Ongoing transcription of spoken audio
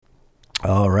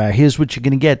All right, here's what you're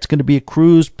going to get. It's going to be a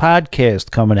cruise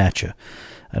podcast coming at you.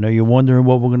 I know you're wondering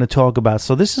what we're going to talk about.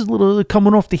 So this is a little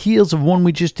coming off the heels of one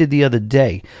we just did the other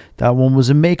day. That one was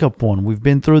a makeup one. We've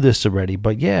been through this already.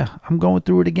 But yeah, I'm going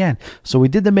through it again. So we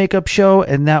did the makeup show,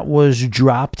 and that was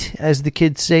dropped, as the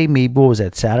kids say. Maybe, what was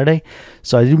that, Saturday?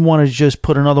 So I didn't want to just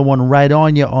put another one right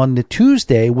on you on the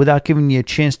Tuesday without giving you a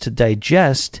chance to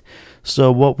digest.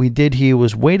 So what we did here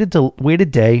was wait a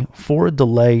day for a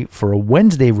delay for a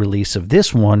Wednesday release of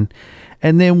this one.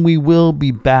 And then we will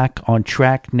be back on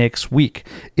track next week.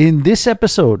 In this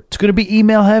episode, it's going to be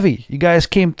email heavy. You guys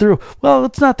came through. Well,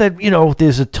 it's not that,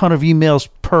 there's a ton of emails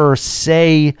per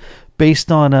se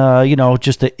based on,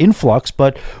 just the influx,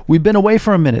 but we've been away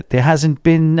for a minute. There hasn't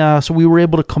been, so we were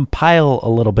able to compile a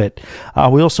little bit.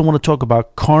 We also want to talk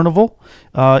about Carnival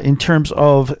in terms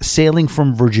of sailing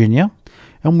from Virginia.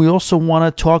 And we also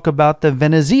want to talk about the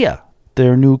Venezia,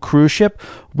 their new cruise ship.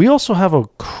 We also have a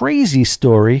crazy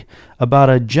story about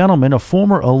a gentleman, a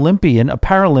former Olympian, a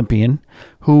Paralympian,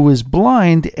 who was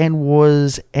blind and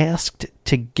was asked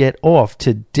to get off,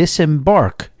 to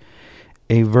disembark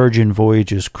a Virgin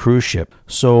Voyages cruise ship.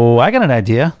 So I got an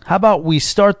idea. How about we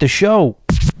start the show?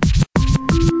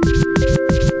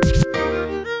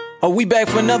 Oh, we back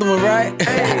for another one, right?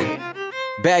 Hey.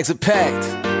 Bags are packed.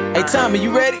 Hey, Tommy,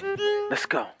 you ready? Let's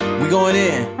go. We going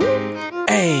in.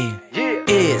 Hey.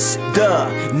 It's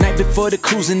the night before the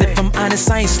cruising. If I'm honest,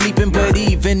 I ain't sleeping. But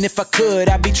even if I could,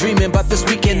 I'd be dreaming about this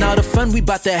weekend. All the fun we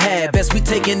about to have as we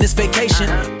taking this vacation.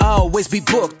 Always be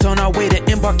booked on our way to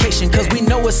embarkation, cause we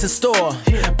know what's in store.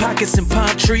 Pockets and palm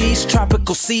trees,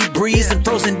 tropical sea breeze, and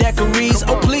frozen daiquiris.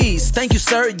 Oh please, thank you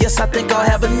sir, yes I think I'll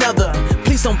have another.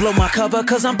 Please don't blow my cover,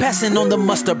 cause I'm passing on the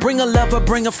muster. Bring a lover,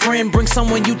 bring a friend, bring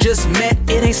someone you just met.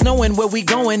 It ain't snowing where we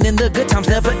going, and the good times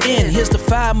never end. Here's to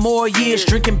 5 more years,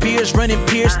 drinking beers, running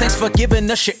peers. Thanks for giving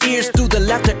us your ears through the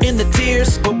laughter and the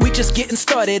tears. But we just getting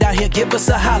started out here, give us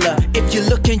a holler. If you're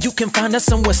looking, you can find us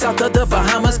somewhere south of the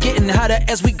Bahamas. Getting hotter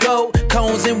as we go,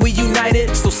 cones and we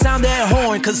united. So sound that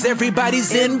horn, cause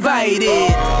everybody's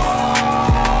invited.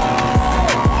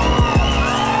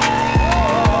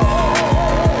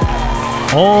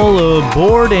 All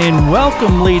aboard and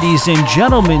welcome, ladies and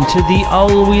gentlemen, to the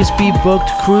Always Be Booked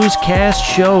Cruise Cast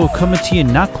show, coming to you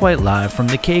not quite live from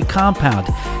the K compound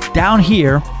down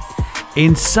here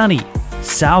in sunny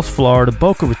South Florida,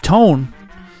 Boca Raton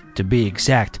to be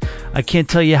exact. I can't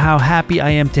tell you how happy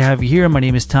I am to have you here. My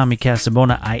name is Tommy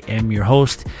Casabona. I am your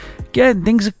host. Again,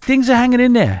 things are hanging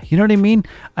in there. You know what I mean?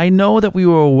 I know that we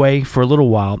were away for a little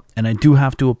while, and I do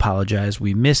have to apologize.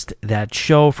 We missed that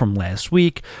show from last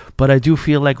week, but I do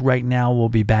feel like right now we'll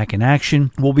be back in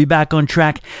action. We'll be back on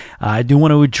track. I do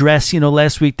want to address,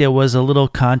 last week there was a little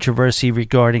controversy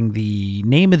regarding the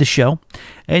name of the show,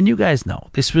 and you guys know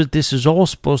this is all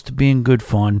supposed to be in good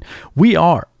fun. We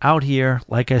are out here,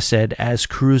 like I said, as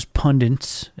cruise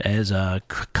pundits, as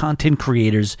content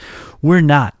creators. We're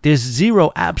not. There's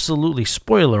zero, absolutely,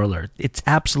 spoiler alert, it's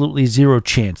absolutely zero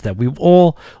chance that we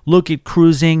all look at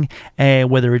cruising,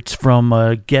 whether it's from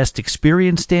a guest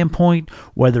experience standpoint,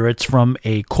 whether it's from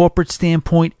a corporate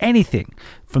standpoint, anything,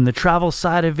 from the travel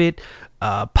side of it,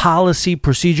 policy,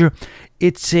 procedure,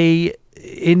 it's a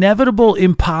inevitable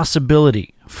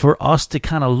impossibility for us to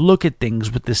kind of look at things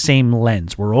with the same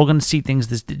lens. We're all going to see things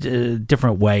this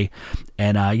different way.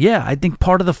 And I think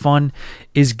part of the fun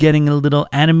is getting a little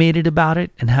animated about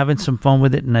it and having some fun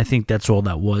with it. And I think that's all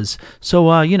that was. So,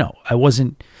 I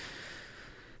wasn't...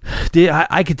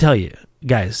 I could tell you,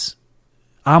 guys,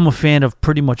 I'm a fan of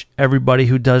pretty much everybody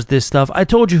who does this stuff. I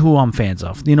told you who I'm fans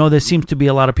of. There seems to be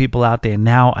a lot of people out there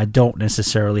now. I don't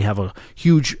necessarily have a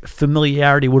huge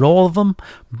familiarity with all of them,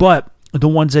 but the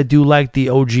ones that do like, the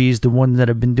OGs, the ones that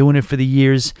have been doing it for the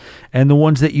years, and the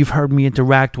ones that you've heard me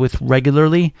interact with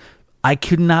regularly, I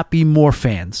could not be more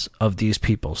fans of these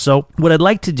people. So what I'd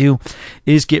like to do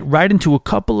is get right into a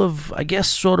couple of,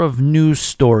 sort of news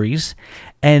stories,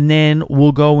 and then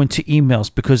we'll go into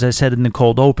emails, because I said in the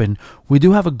cold open, we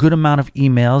do have a good amount of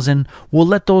emails, and we'll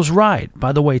let those ride.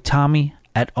 By the way, Tommy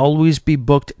at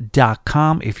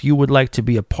alwaysbebooked.com if you would like to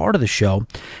be a part of the show.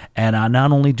 And not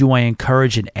only do I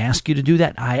encourage and ask you to do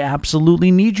that, I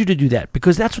absolutely need you to do that,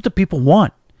 because that's what the people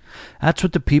want. That's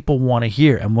what the people want to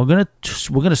hear. And we're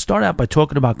gonna start out by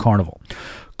talking about Carnival.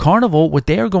 Carnival, what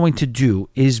they are going to do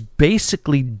is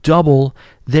basically double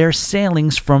their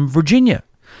sailings from Virginia.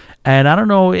 And I don't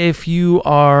know if you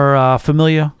are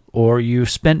familiar or you've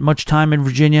spent much time in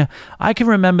Virginia, I can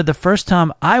remember the first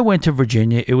time I went to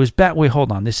Virginia. It was back. Wait,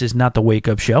 hold on. This is not the Wake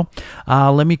Up Show.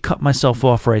 Let me cut myself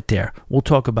off right there. We'll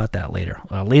talk about that later.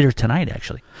 Later tonight,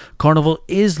 actually. Carnival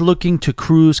is looking to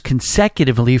cruise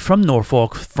consecutively from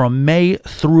Norfolk from May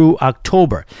through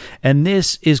October. And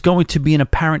this is going to be an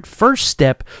apparent first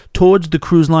step towards the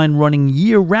cruise line running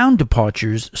year-round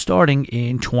departures starting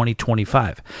in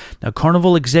 2025. Now,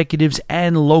 Carnival executives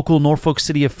and local Norfolk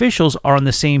City officials are on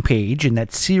the same page in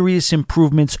that serious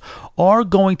improvements are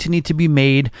going to need to be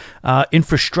made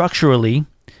infrastructurally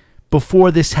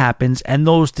before this happens, and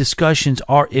those discussions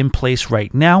are in place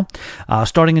right now.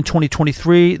 Starting in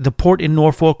 2023, the port in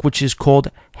Norfolk, which is called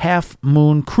Half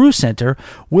Moon Cruise Center,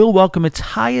 will welcome its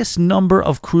highest number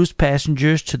of cruise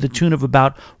passengers to the tune of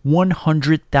about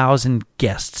 100,000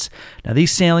 guests. Now,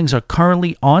 these sailings are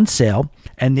currently on sale,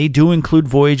 and they do include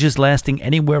voyages lasting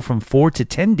anywhere from 4 to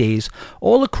 10 days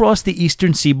all across the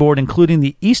eastern seaboard, including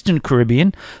the Eastern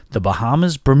Caribbean, the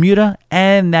Bahamas, Bermuda,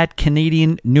 and that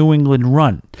Canadian New England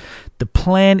run. The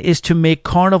plan is to make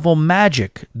Carnival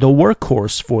Magic the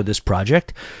workhorse for this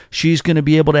project. She's going to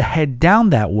be able to head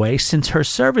down that way since her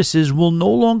services will no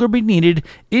longer be needed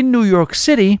in New York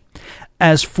City,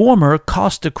 as former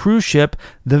Costa cruise ship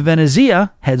the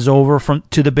Venezia heads over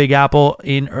to the Big Apple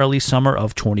in early summer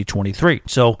of 2023.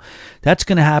 So that's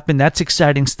going to happen. That's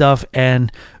exciting stuff,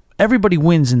 and everybody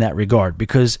wins in that regard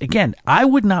because, again, I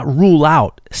would not rule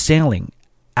out sailing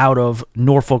out of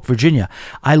Norfolk, Virginia.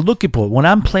 I look at when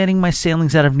I'm planning my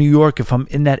sailings out of New York, if I'm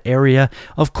in that area,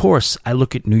 of course, I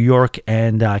look at New York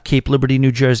and Cape Liberty,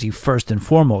 New Jersey first and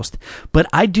foremost. But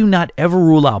I do not ever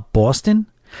rule out Boston.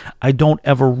 I don't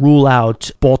ever rule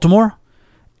out Baltimore.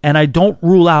 And I don't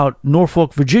rule out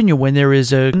Norfolk, Virginia when there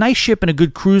is a nice ship and a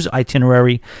good cruise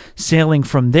itinerary sailing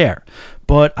from there.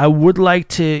 But I would like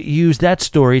to use that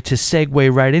story to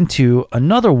segue right into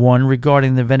another one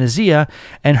regarding the Venezia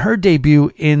and her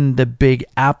debut in the Big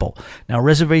Apple. Now,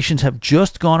 reservations have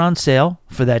just gone on sale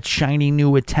for that shiny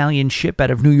new Italian ship out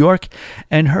of New York,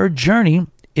 and her journey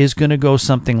is going to go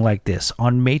something like this.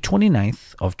 On May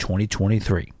 29th of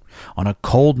 2023. On a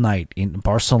cold night in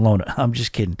Barcelona. I'm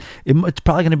just kidding. It's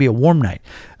probably going to be a warm night.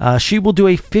 She will do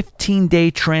a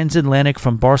 15-day transatlantic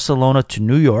from Barcelona to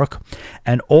New York,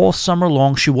 and all summer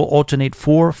long she will alternate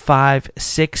 4, 5,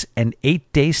 6, and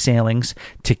 8-day sailings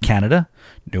to Canada,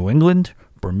 New England,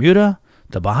 Bermuda,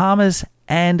 the Bahamas,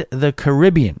 and the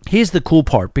Caribbean. Here's the cool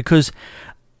part, because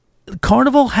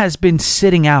Carnival has been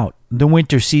sitting out the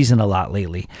winter season a lot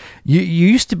lately. You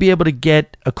used to be able to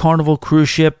get a Carnival cruise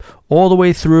ship all the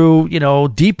way through,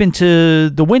 deep into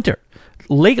the winter.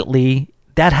 Lately,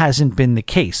 that hasn't been the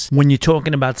case when you're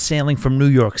talking about sailing from New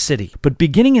York City. But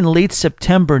beginning in late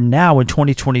September now in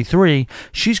 2023,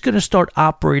 she's going to start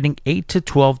operating 8 to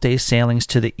 12-day sailings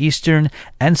to the Eastern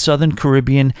and Southern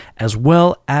Caribbean as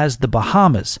well as the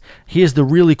Bahamas. Here's the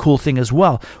really cool thing as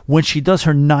well. When she does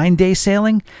her 9-day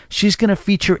sailing, she's going to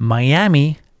feature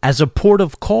Miami as a port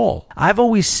of call. I've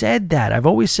always said that. I've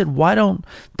always said, why don't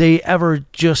they ever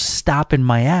just stop in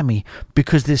Miami?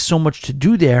 Because there's so much to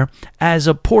do there as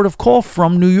a port of call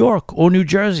from New York or New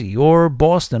Jersey or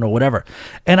Boston or whatever.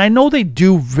 And I know they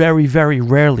do very, very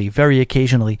rarely, very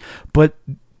occasionally, but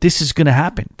this is going to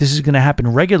happen. This is going to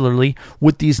happen regularly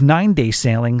with these 9-day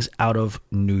sailings out of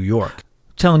New York.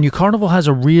 I'm telling you, Carnival has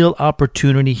a real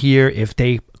opportunity here if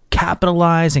they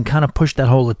capitalize and kind of push that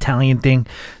whole Italian thing.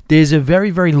 There's a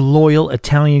very, very loyal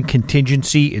Italian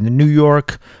contingency in the New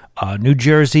York, New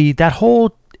Jersey, that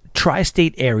whole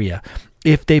tri-state area.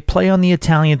 If they play on the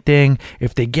Italian thing,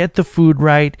 if they get the food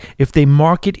right, if they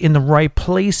market in the right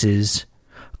places,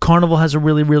 Carnival has a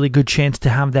really, really good chance to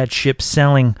have that ship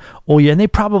selling all year. And they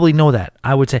probably know that.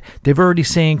 I would say they've already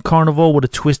saying Carnival with a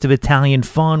twist of Italian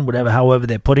fun, however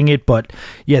they're putting it. But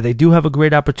yeah, they do have a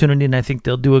great opportunity, and I think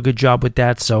they'll do a good job with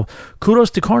that. So kudos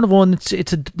to Carnival, and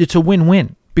it's a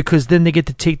win-win, because then they get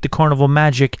to take the Carnival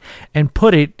Magic and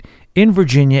put it in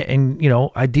Virginia, and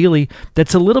ideally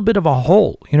that's a little bit of a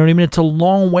hole. You know what I mean? It's a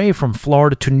long way from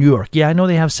Florida to New York. Yeah, I know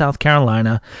they have South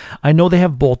Carolina, I know they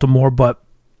have Baltimore, but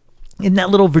in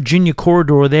that little Virginia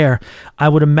corridor there, I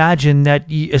would imagine that,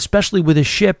 especially with a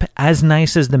ship as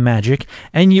nice as the Magic,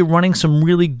 and you're running some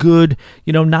really good,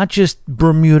 not just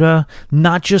Bermuda,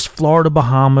 not just Florida,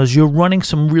 Bahamas, you're running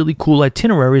some really cool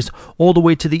itineraries all the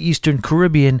way to the Eastern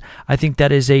Caribbean. I think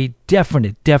that is a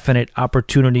definite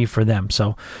opportunity for them.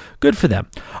 So good for them.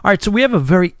 All right, so we have a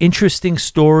very interesting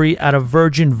story out of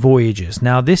Virgin Voyages.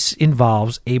 Now, this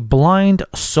involves a blind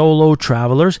solo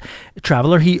traveler.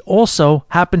 He also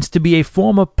happens to be a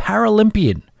former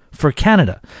Paralympian for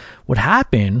Canada. What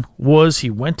happened was he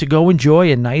went to go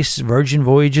enjoy a nice Virgin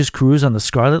Voyages cruise on the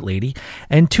Scarlet Lady,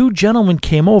 and two gentlemen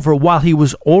came over while he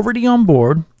was already on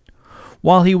board,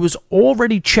 while he was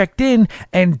already checked in,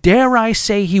 and dare I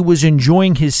say he was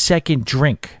enjoying his second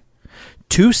drink.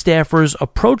 Two staffers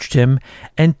approached him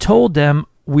and told them,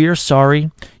 "We are sorry,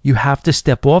 you have to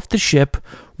step off the ship.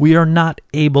 We are not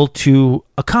able to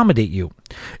accommodate you."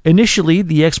 Initially,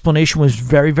 the explanation was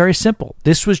very, very simple.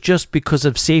 This was just because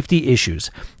of safety issues.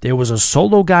 There was a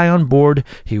solo guy on board,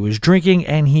 he was drinking,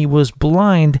 and he was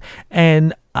blind,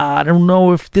 and I don't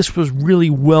know if this was really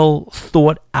well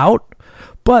thought out,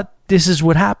 but this is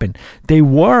what happened. They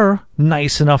were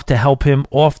nice enough to help him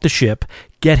off the ship,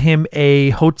 get him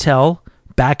a hotel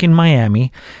back in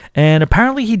Miami, and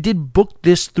apparently he did book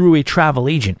this through a travel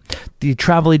agent. The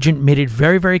travel agent made it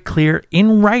very, very clear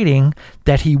in writing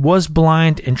that he was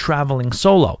blind and traveling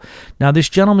solo. Now, this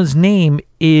gentleman's name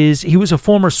is, he was a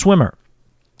former swimmer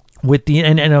with the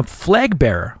and a flag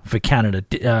bearer for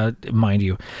Canada, mind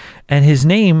you, and his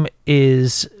name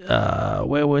is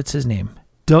what's his name?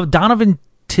 Donovan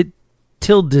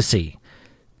Tildesi,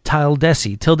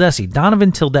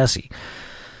 Donovan Tildesi.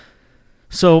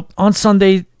 So on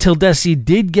Sunday, Tildesi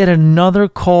did get another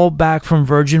call back from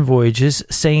Virgin Voyages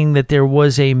saying that there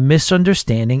was a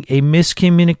misunderstanding, a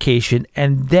miscommunication,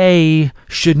 and they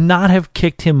should not have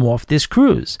kicked him off this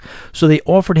cruise. So they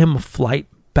offered him a flight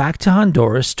back to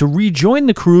Honduras to rejoin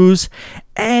the cruise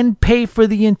and pay for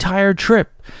the entire trip.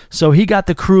 So he got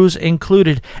the cruise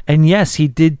included, and yes, he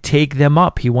did take them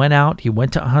up. He went out, he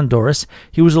went to Honduras.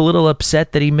 He was a little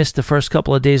upset that he missed the first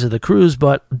couple of days of the cruise,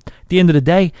 but at the end of the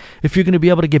day, if you're going to be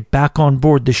able to get back on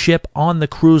board the ship on the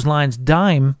cruise line's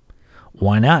dime,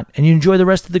 why not? And you enjoy the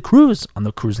rest of the cruise on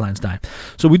the cruise line's dime.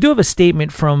 So we do have a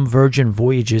statement from Virgin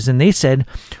Voyages, and they said,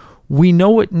 "We know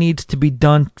what needs to be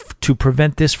done to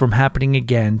prevent this from happening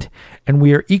again, and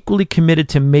we are equally committed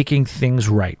to making things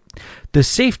right. The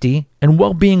safety and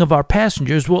well-being of our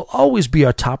passengers will always be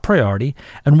our top priority,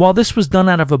 and while this was done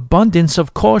out of abundance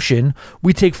of caution,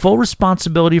 we take full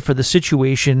responsibility for the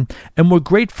situation, and we're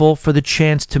grateful for the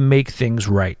chance to make things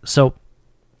right." So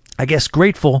I guess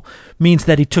grateful means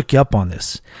that he took you up on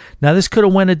this. Now, this could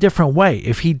have went a different way.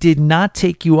 If he did not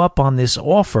take you up on this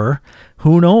offer,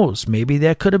 who knows? Maybe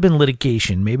there could have been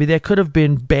litigation. Maybe there could have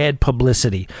been bad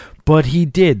publicity. But he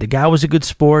did. The guy was a good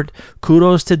sport.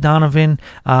 Kudos to Donovan.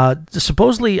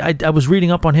 Supposedly, I was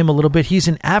reading up on him a little bit. He's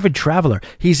an avid traveler.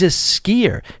 He's a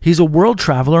skier. He's a world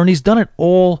traveler, and he's done it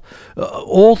all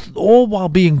while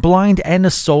being blind and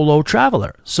a solo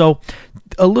traveler. So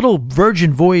a little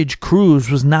Virgin Voyage cruise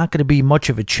was not going to be much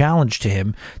of a challenge to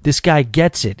him. This guy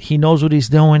gets it. He knows what he's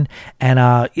doing.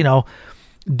 And,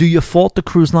 do you fault the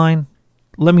cruise line?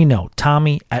 Let me know.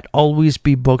 Tommy at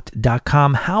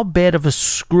alwaysbebooked.com. How bad of a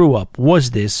screw up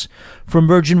was this from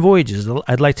Virgin Voyages?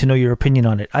 I'd like to know your opinion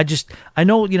on it. I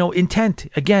know,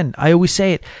 intent. Again, I always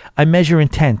say it. I measure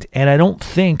intent. And I don't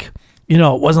think, it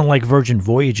wasn't like Virgin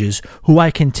Voyages, who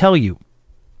I can tell you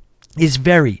is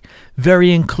very,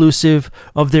 very inclusive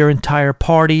of their entire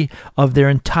party, of their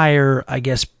entire,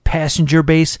 passenger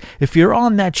base. If you're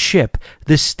on that ship,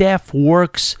 the staff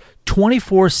works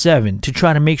 24/7 to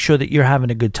try to make sure that you're having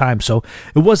a good time. So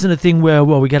it wasn't a thing where,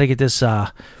 well, we got to get this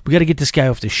guy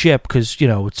off the ship because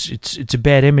it's a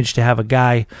bad image to have a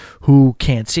guy who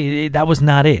can't see. That was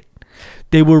not it.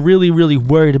 They were really, really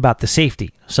worried about the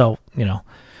safety. So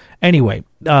anyway,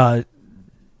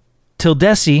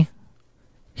 Tildesi,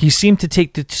 he seemed to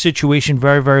take the situation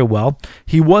very, very well.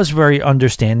 He was very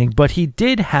understanding, but he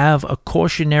did have a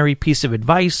cautionary piece of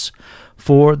advice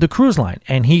for the cruise line.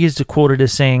 And he is quoted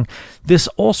as saying, "This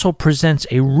also presents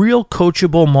a real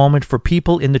coachable moment for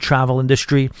people in the travel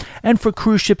industry and for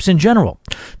cruise ships in general.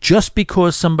 Just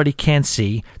because somebody can't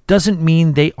see doesn't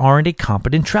mean they aren't a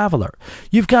competent traveler.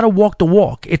 You've got to walk the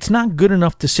walk. It's not good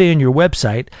enough to say on your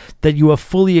website that you have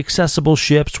fully accessible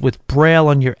ships with Braille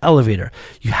on your elevator.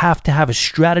 You have to have a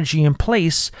strategy in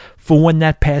place for when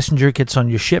that passenger gets on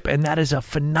your ship." And that is a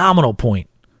phenomenal point,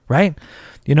 right?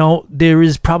 There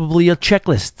is probably a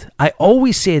checklist. I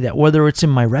always say that, whether it's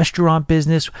in my restaurant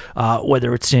business,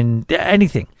 whether it's in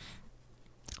anything.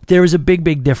 There is a big,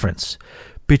 big difference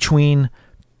between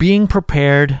being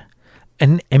prepared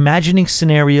and imagining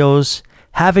scenarios,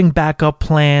 having backup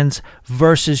plans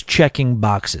versus checking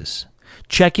boxes.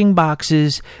 Checking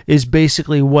boxes is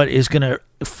basically what is going to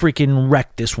freaking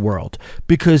wreck this world.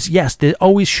 Because yes, there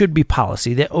always should be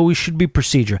policy. There always should be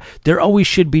procedure. There always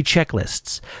should be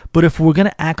checklists. But if we're going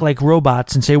to act like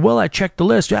robots and say, well, I checked the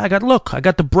list. Yeah, I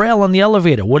got the Braille on the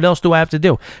elevator. What else do I have to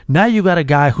do? Now you got a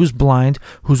guy who's blind,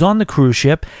 who's on the cruise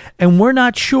ship, and we're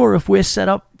not sure if we're set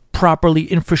up properly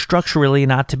infrastructurally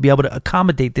not to be able to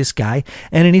accommodate this guy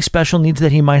and any special needs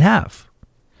that he might have.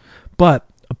 But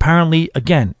apparently,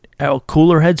 again,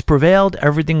 cooler heads prevailed.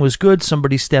 Everything was good.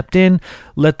 Somebody stepped in,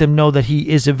 let them know that he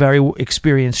is a very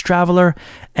experienced traveler,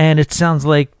 and it sounds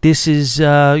like this is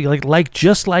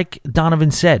just like Donovan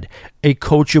said, a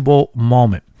coachable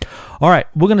moment. All right,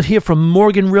 we're going to hear from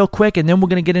Morgan real quick, and then we're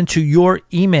going to get into your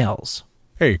emails.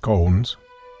 Hey, Cones.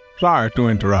 Sorry to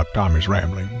interrupt Tommy's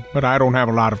rambling, but I don't have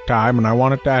a lot of time, and I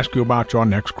wanted to ask you about your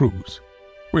next cruise.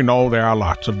 We know there are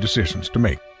lots of decisions to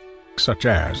make, such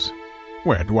as,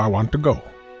 where do I want to go?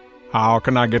 How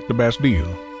can I get the best deal?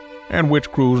 And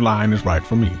which cruise line is right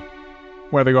for me?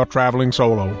 Whether you're traveling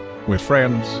solo, with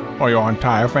friends, or your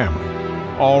entire family,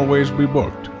 Always Be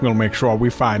Booked will make sure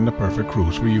we find the perfect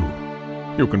cruise for you.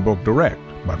 You can book direct,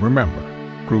 but remember,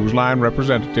 cruise line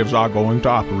representatives are going to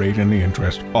operate in the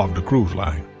interest of the cruise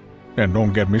line. And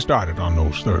don't get me started on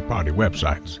those third-party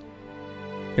websites.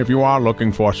 If you are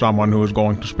looking for someone who is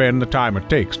going to spend the time it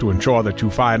takes to ensure that you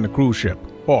find the cruise ship,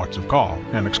 ports of call,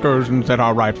 and excursions that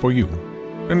are right for you,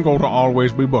 then go to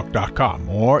alwaysbebooked.com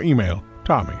or email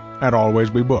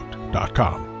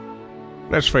tommy@alwaysbebooked.com.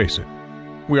 Let's face it,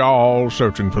 we are all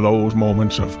searching for those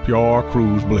moments of pure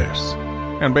cruise bliss.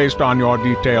 And based on your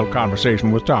detailed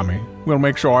conversation with Tommy, we'll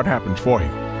make sure it happens for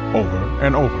you, over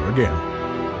and over again.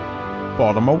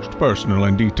 For the most personal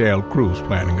and detailed cruise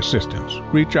planning assistance,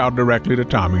 reach out directly to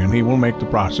Tommy and he will make the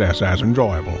process as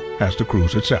enjoyable as the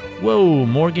cruise itself. Whoa,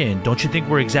 Morgan, don't you think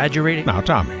we're exaggerating? Now,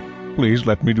 Tommy, please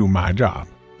let me do my job.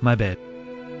 My bad.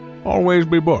 Always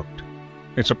Be Booked.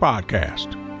 It's a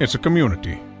podcast. It's a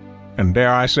community. And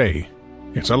dare I say,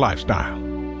 it's a lifestyle.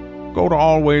 Go to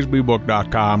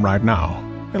alwaysbebooked.com right now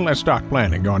and let's start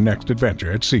planning your next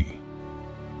adventure at sea.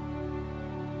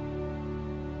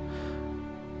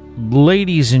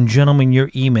 Ladies and gentlemen, your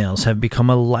emails have become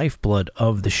a lifeblood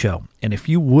of the show. And if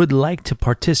you would like to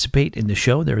participate in the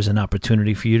show, there is an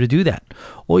opportunity for you to do that.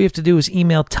 All you have to do is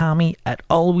email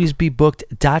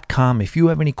tommy@alwaysbebooked.com. If you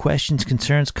have any questions,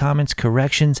 concerns, comments,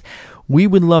 corrections, we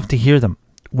would love to hear them.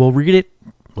 We'll read it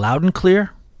loud and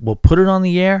clear. We'll put it on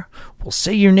the air. We'll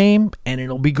say your name, and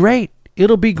it'll be great.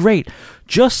 It'll be great,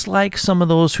 just like some of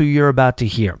those who you're about to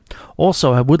hear.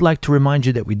 Also, I would like to remind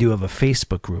you that we do have a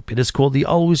Facebook group. It is called the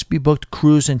Always Be Booked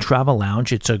Cruise and Travel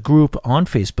Lounge. It's a group on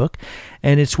Facebook,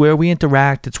 and it's where we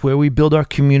interact. It's where we build our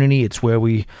community. It's where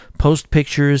we post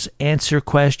pictures, answer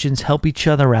questions, help each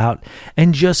other out,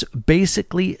 and just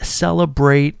basically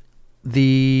celebrate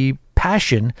the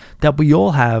passion that we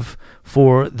all have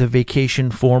for the vacation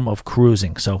form of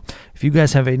cruising. So if you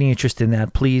guys have any interest in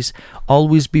that, please,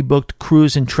 Always Be Booked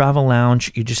Cruise and Travel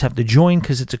Lounge. You just have to join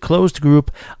because it's a closed group.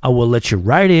 I will let you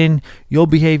right in. You'll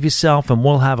behave yourself and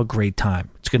we'll have a great time.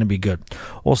 It's going to be good.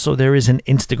 Also, there is an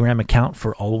Instagram account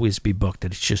for Always Be Booked.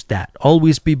 It's just that.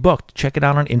 Always Be Booked. Check it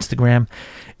out on Instagram.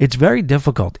 It's very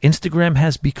difficult. Instagram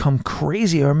has become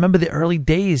crazy. I remember the early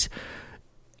days.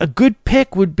 A good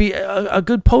pic would be, a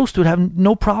good post would have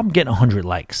no problem getting 100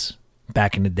 likes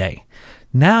back in the day.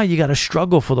 Now you got to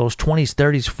struggle for those 20s,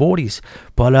 30s, 40s.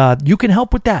 But you can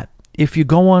help with that. If you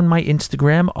go on my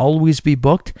Instagram, Always Be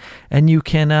Booked, and you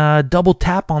can double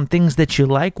tap on things that you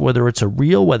like, whether it's a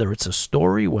reel, whether it's a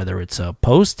story, whether it's a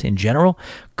post in general,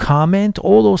 comment,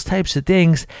 all those types of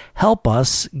things help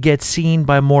us get seen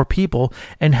by more people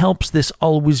and helps this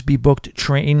Always Be Booked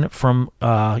train from,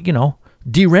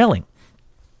 derailing,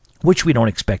 which we don't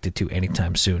expect it to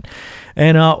anytime soon.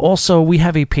 And also, we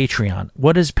have a Patreon.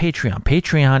 What is Patreon?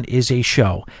 Patreon is a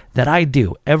show that I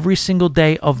do every single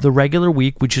day of the regular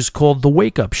week, which is called The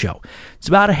Wake Up Show. It's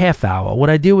about a half hour. What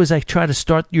I do is I try to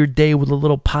start your day with a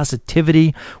little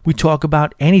positivity. We talk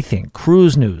about anything,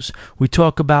 cruise news. We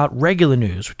talk about regular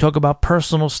news. We talk about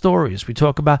personal stories. We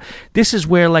talk about, this is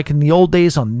where, like in the old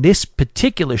days on this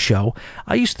particular show,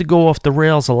 I used to go off the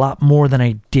rails a lot more than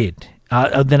I did.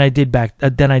 Than I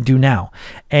do now.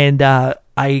 And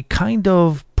I kind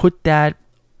of put that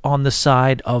on the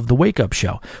side of the Wake Up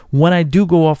Show. When I do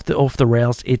go off the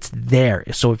rails, it's there.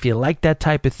 So if you like that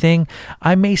type of thing,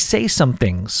 I may say some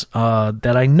things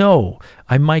that I know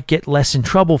I might get less in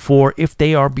trouble for if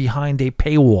they are behind a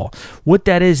paywall. What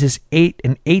that is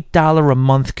an $8 a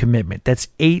month commitment. That's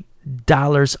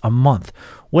 $8 a month.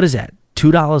 What is that?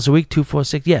 $2 a week, $2, $4,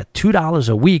 $6, yeah, $2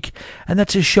 a week, and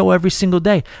that's a show every single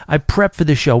day. I prep for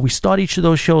the show. We start each of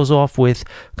those shows off with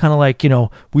kind of like,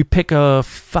 we pick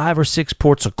 5 or 6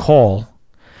 ports of call,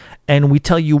 and we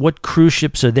tell you what cruise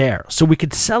ships are there, so we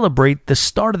could celebrate the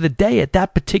start of the day at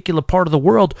that particular part of the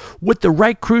world with the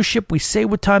right cruise ship. We say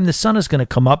what time the sun is going to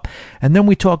come up, and then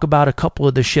we talk about a couple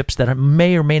of the ships that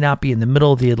may or may not be in the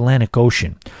middle of the Atlantic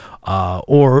Ocean,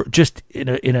 or just in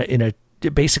a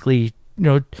basically,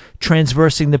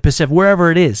 transversing the Pacific, wherever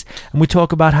it is. And we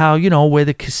talk about how, where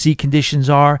the sea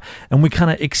conditions are, and we kind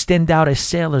of extend out a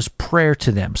sailor's prayer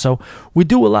to them. So we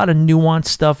do a lot of nuanced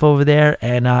stuff over there,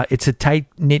 and it's a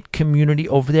tight-knit community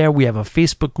over there. We have a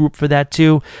Facebook group for that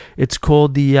too. It's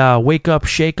called the Wake Up,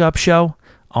 Shake Up Show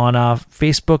on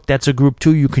Facebook. That's a group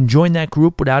too. You can join that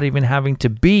group without even having to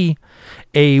be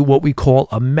what we call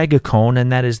a megacone,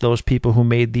 and that is those people who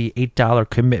made the $8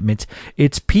 commitment.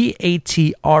 It's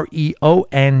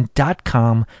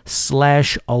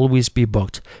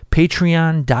patreon.com/alwaysbebooked.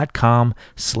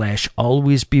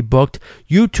 Patreon.com/alwaysbebooked.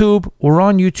 YouTube, we're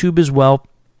on YouTube as well.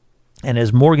 And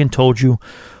as Morgan told you,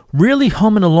 really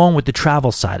humming along with the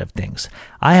travel side of things.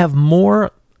 I have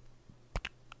more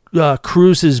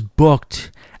cruises booked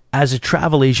as a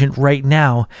travel agent right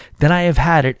now than I have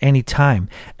had at any time.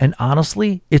 And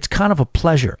honestly, it's kind of a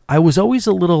pleasure. I was always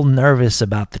a little nervous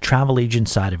about the travel agent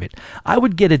side of it. I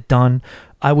would get it done.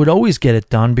 I would always get it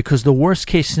done because the worst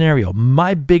case scenario,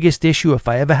 my biggest issue, if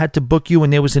I ever had to book you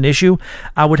and there was an issue,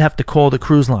 I would have to call the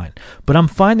cruise line. But I'm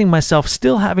finding myself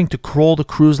still having to call the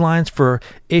cruise lines for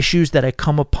issues that I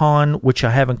come upon, which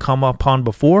I haven't come upon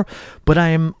before, but I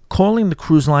am calling the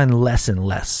cruise line less and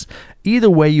less.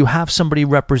 Either way, you have somebody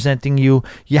representing you.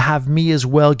 You have me as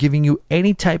well, giving you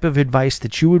any type of advice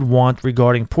that you would want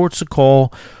regarding ports of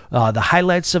call, the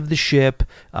highlights of the ship,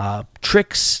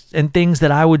 tricks and things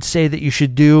that I would say that you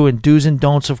should do, and do's and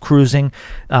don'ts of cruising.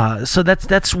 So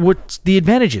that's what the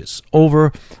advantage is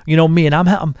over, me. And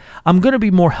I'm going to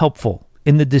be more helpful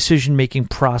in the decision-making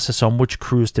process on which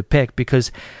cruise to pick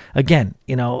because, again,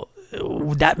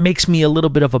 that makes me a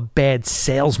little bit of a bad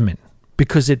salesman,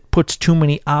 because it puts too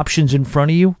many options in front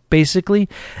of you, basically.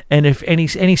 And if any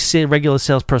regular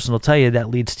salesperson will tell you that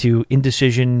leads to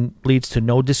indecision, leads to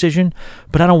no decision.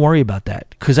 But I don't worry about that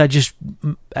because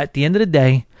at the end of the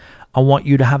day, I want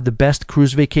you to have the best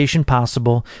cruise vacation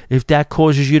possible. If that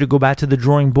causes you to go back to the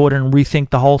drawing board and rethink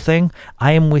the whole thing,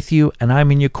 I am with you and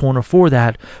I'm in your corner for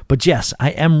that. But yes, I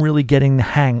am really getting the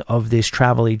hang of this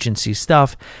travel agency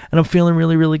stuff, and I'm feeling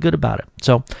really, really good about it.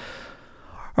 So,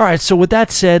 all right, so with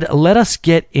that said, let us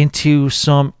get into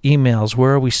some emails.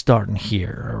 Where are we starting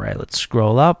here? All right, let's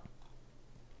scroll up.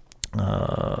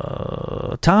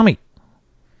 Tommy,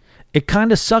 it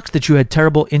kind of sucks that you had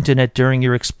terrible internet during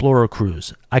your Explorer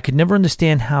cruise. I could never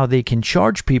understand how they can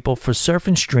charge people for Surf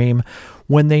and Stream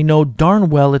when they know darn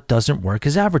well it doesn't work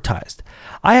as advertised.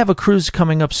 I have a cruise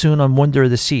coming up soon on Wonder of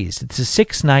the Seas. It's a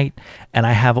 6-night, and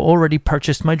I have already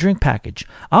purchased my drink package.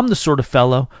 I'm the sort of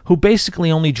fellow who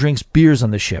basically only drinks beers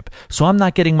on the ship, so I'm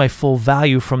not getting my full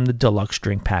value from the deluxe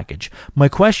drink package. My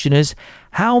question is,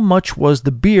 how much was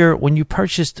the beer when you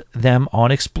purchased them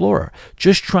on Explorer?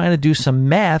 Just trying to do some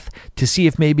math to see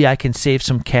if maybe I can save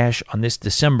some cash on this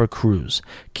December cruise.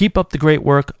 Keep up the great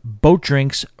work. Boat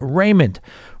Drinks, Raymond.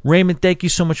 Raymond, thank you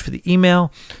so much for the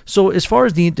email. So as far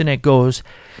as the internet goes,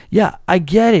 yeah, I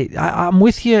get it. I'm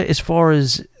with you as far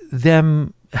as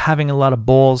them having a lot of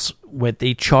balls when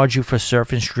they charge you for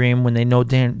Surf and Stream when they know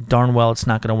darn well it's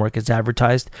not going to work as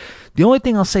advertised. The only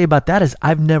thing I'll say about that is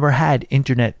I've never had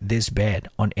internet this bad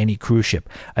on any cruise ship.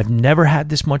 I've never had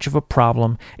this much of a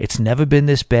problem. It's never been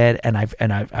this bad, and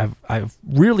I've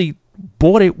really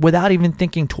bought it without even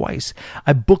thinking twice.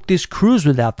 I booked this cruise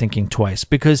without thinking twice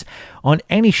because on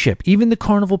any ship, even the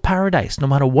Carnival Paradise, no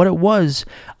matter what it was,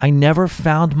 I never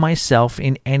found myself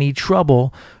in any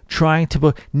trouble trying to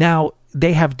book. Now,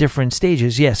 they have different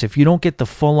stages. Yes, if you don't get the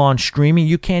full-on streaming,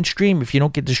 you can't stream if you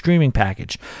don't get the streaming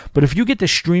package. But if you get the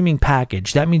streaming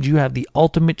package, that means you have the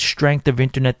ultimate strength of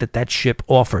internet that ship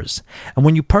offers. And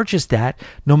when you purchase that,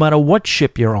 no matter what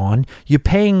ship you're on, you're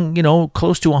paying,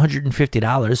 close to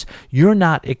 $150. You're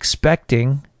not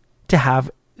expecting to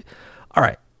have... All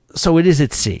right, so it is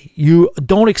at sea. You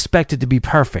don't expect it to be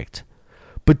perfect.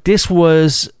 But this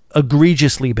was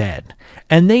egregiously bad,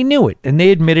 and they knew it and they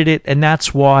admitted it, and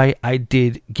that's why I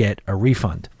did get a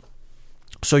refund.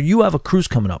 So you have a cruise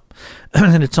coming up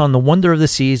and it's on the Wonder of the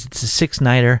Seas. It's a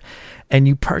 6-nighter, and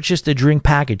you purchased a drink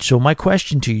package. So my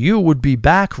question to you would be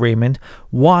back, Raymond,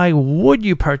 why would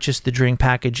you purchase the drink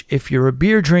package if you're a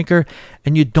beer drinker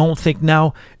and you don't think...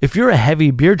 Now, if you're a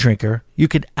heavy beer drinker, you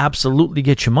could absolutely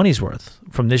get your money's worth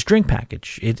from this drink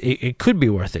package. It could be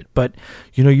worth it, but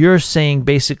you're saying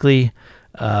basically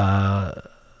I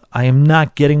am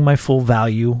not getting my full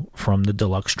value from the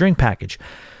deluxe drink package.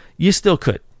 You still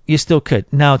could.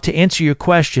 Now, to answer your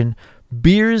question,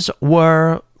 beers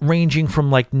were ranging from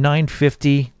like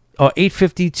 $9.50 or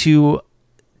 $8.50 to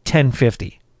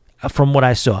 $10.50 from what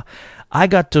I saw. I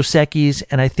got Dos Equis,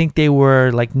 and I think they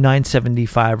were like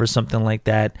 $9.75 or something like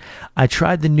that. I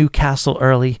tried the Newcastle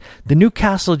early. The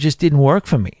Newcastle just didn't work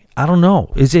for me. I don't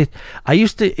know. I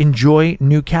used to enjoy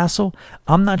Newcastle.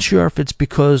 I'm not sure if it's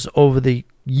because over the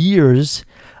years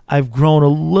I've grown a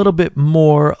little bit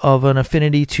more of an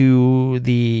affinity to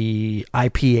the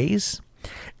IPAs.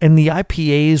 And the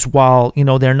IPAs, while,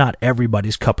 they're not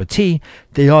everybody's cup of tea,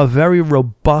 they are very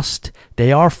robust.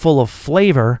 They are full of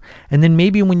flavor. And then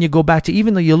maybe when you go back to,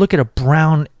 even though you look at a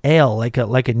brown ale, like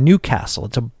a Newcastle,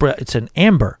 it's an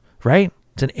amber, right?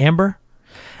 It's an amber.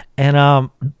 And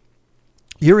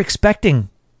you're expecting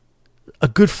a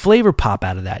good flavor pop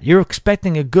out of that. You're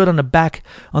expecting a good on the back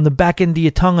end of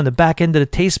your tongue, on the back end of the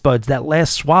taste buds, that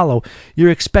last swallow. You're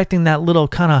expecting that little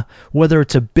kind of, whether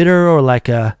it's a bitter or like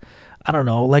a, I don't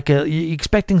know, you're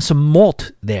expecting some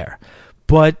malt there.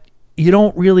 But you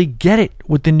don't really get it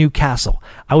with the Newcastle.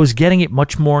 I was getting it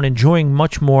much more and enjoying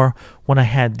much more when I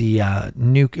had the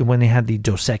when they had the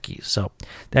Dos Equis. So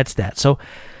that's that. So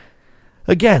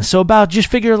again, just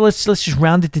figure, let's just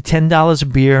round it to $10 a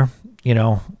beer. You're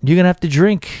gonna have to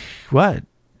drink what?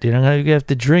 You're gonna have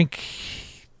to drink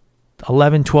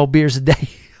 11, 12 beers a day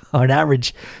on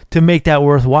average to make that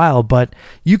worthwhile. But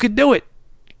you could do it.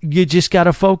 You just got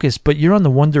to focus, but you're on the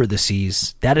Wonder of the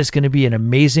Seas. That is going to be an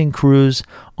amazing cruise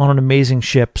on an amazing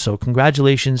ship. So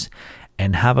congratulations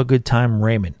and have a good time,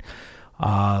 Raymond.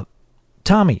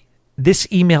 Tommy, this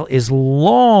email is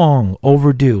long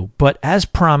overdue, but as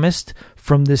promised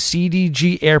from the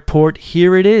CDG airport,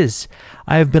 here it is.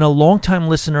 I have been a long-time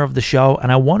listener of the show,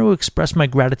 and I want to express my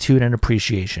gratitude and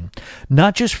appreciation,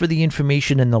 not just for the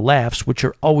information and the laughs, which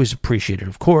are always appreciated,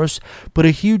 of course, but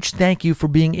a huge thank you for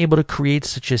being able to create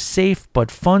such a safe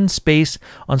but fun space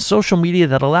on social media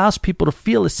that allows people to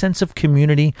feel a sense of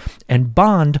community and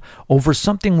bond over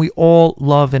something we all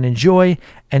love and enjoy,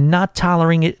 and not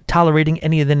tolerating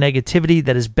any of the negativity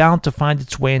that is bound to find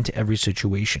its way into every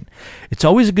situation. It's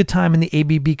always a good time in the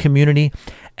ABB community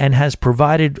and has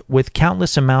provided with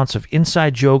countless amounts of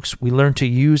inside jokes we learn to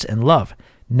use and love.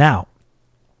 Now,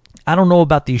 I don't know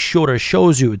about these shorter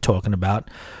shows you were talking about,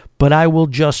 but I will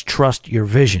just trust your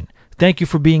vision. Thank you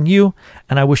for being you,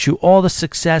 and I wish you all the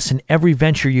success in every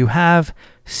venture you have.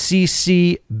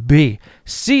 CCB.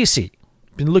 CC.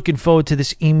 Been looking forward to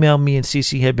this email. Me and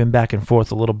CC had been back and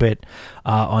forth a little bit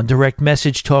on direct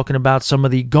message, talking about some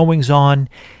of the goings on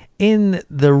in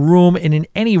the room and in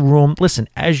any room. Listen,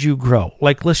 as you grow,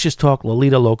 like let's just talk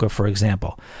Lolita Loca, for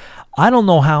example. I don't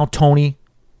know how Tony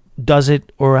does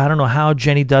it, or I don't know how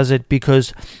Jenny does it,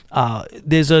 because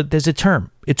there's a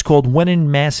term. It's called when in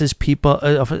masses people,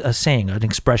 a saying, an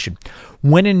expression.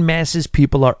 When in masses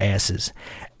people are asses.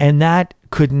 And that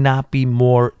could not be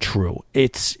more true.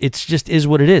 It's just is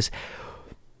what it is.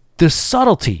 The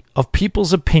subtlety of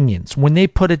people's opinions when they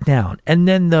put it down, and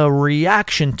then the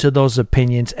reaction to those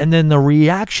opinions, and then the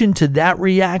reaction to that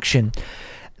reaction,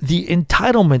 the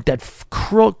entitlement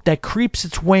that creeps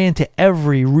its way into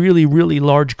every really, really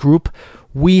large group.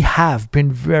 We have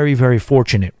been very, very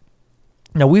fortunate.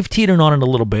 Now, we've teetered on it a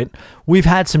little bit. We've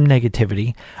had some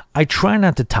negativity. I try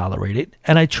not to tolerate it,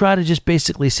 and I try to just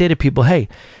basically say to people, hey,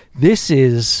 this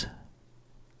is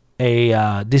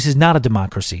not a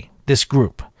democracy, this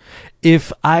group.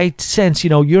 If I sense,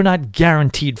 you're not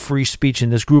guaranteed free speech in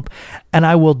this group, and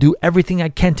I will do everything I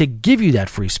can to give you that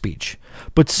free speech.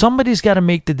 But somebody's got to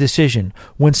make the decision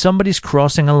when somebody's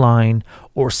crossing a line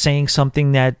or saying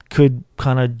something that could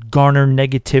kind of garner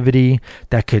negativity,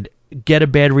 that could get a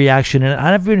bad reaction.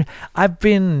 And I've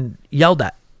been yelled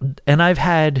at, and I've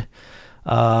had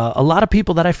a lot of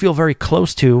people that I feel very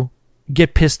close to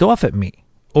get pissed off at me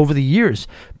over the years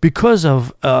because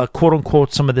of quote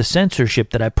unquote some of the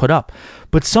censorship that I put up.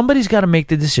 But somebody's got to make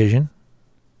the decision,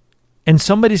 and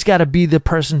somebody's got to be the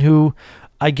person who,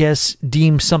 I guess,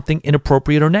 deems something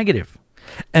inappropriate or negative.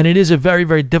 And it is a very,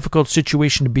 very difficult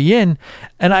situation to be in.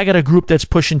 And I got a group that's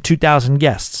pushing 2,000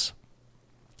 guests.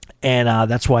 And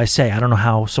that's why I say I don't know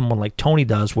how someone like Tony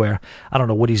does, where I don't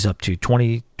know what he's up to,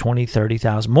 20,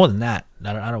 30,000, more than that.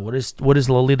 I don't know what is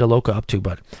Lolita Loca up to,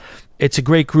 but it's a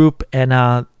great group,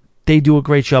 and they do a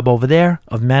great job over there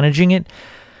of managing it.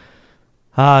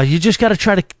 You just got to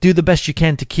try to do the best you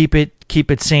can to keep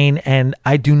it sane. And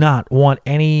I do not want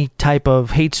any type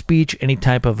of hate speech, any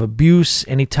type of abuse,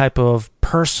 any type of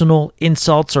personal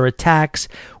insults or attacks.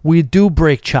 We do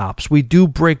break chops. We do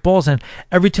break balls. And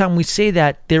every time we say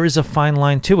that, there is a fine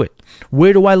line to it.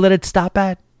 Where do I let it stop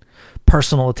at?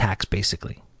 Personal attacks,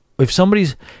 basically. If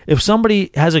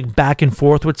somebody has a back and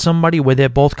forth with somebody where they're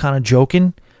both kind of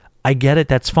joking, I get it.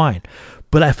 That's fine.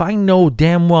 But if I know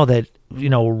damn well that,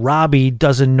 Robbie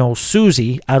doesn't know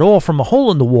Susie at all from a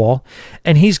hole in the wall,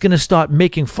 and he's going to start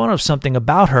making fun of something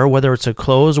about her, whether it's a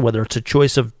clothes, whether it's a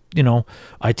choice of,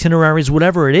 itineraries,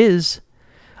 whatever it is,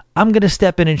 I'm going to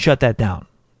step in and shut that down.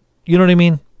 You know what I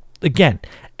mean? Again,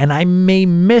 and I may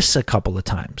miss a couple of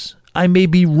times. I may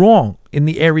be wrong in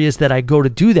the areas that I go to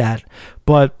do that,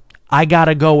 but I got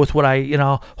to go with what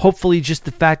hopefully just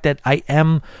the fact that I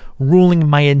am ruling.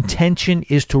 My intention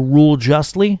is to rule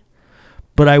justly,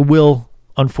 but I will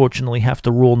unfortunately have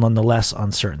to rule nonetheless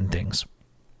on certain things.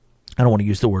 I don't want to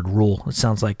use the word rule. It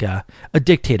sounds like a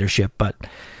dictatorship, but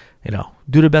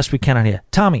do the best we can on here.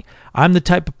 Tommy, I'm the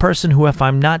type of person who, if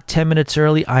I'm not 10 minutes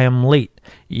early, I am late.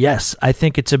 Yes, I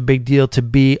think it's a big deal to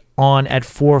be on at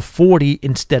 4:40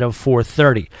 instead of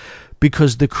 4:30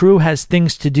 because the crew has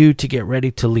things to do to get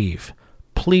ready to leave.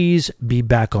 Please be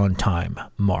back on time,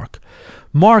 Mark.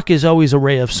 Mark is always a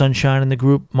ray of sunshine in the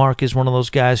group. Mark is one of those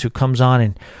guys who comes on,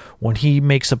 and when he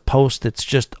makes a post that's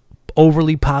just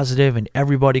overly positive and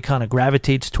everybody kind of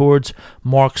gravitates towards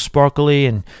Mark Sparkly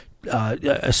and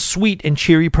a sweet and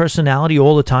cheery personality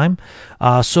all the time.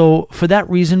 So for that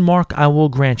reason, Mark, I will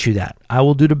grant you that. I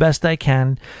will do the best I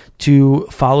can to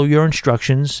follow your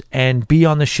instructions and be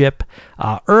on the ship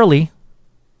earlier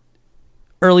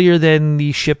than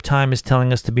the ship time is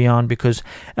telling us to be on, because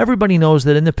everybody knows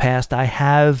that in the past I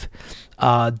have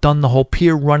done the whole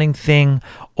pier running thing,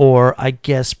 or I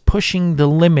guess pushing the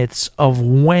limits of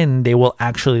when they will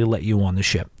actually let you on the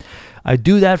ship. I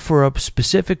do that for a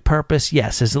specific purpose.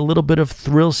 Yes, as a little bit of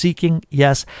thrill seeking.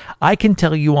 Yes, I can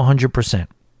tell you 100%.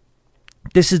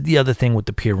 This is the other thing with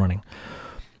the pier running.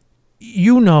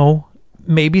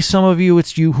 Maybe some of you,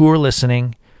 it's you who are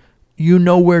listening, you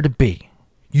know where to be.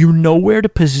 You know where to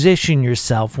position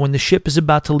yourself when the ship is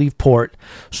about to leave port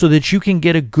so that you can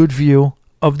get a good view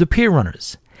of the pier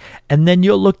runners. And then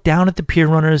you'll look down at the pier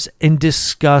runners in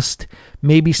disgust.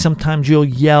 Maybe sometimes you'll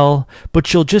yell,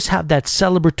 but you'll just have that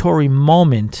celebratory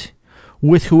moment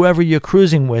with whoever you're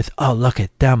cruising with. Oh, look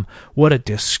at them. What a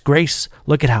disgrace.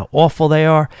 Look at how awful they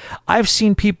are. I've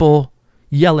seen people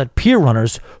yell at pier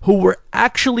runners who were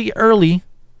actually early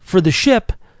for the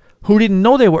ship, who didn't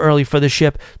know they were early for the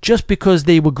ship just because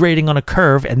they were grading on a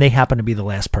curve and they happened to be the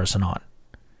last person on.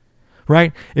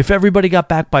 Right? If everybody got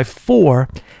back by 4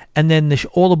 and then the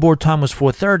all aboard time was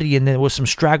 4:30 and there was some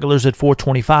stragglers at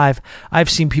 4:25, I've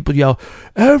seen people yell,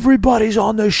 "Everybody's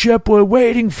on the ship, we're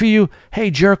waiting for you."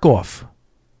 Hey, jerk off.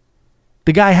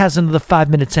 The guy has another 5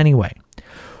 minutes anyway.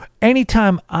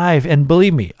 Anytime and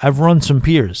believe me, I've run some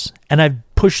piers and I've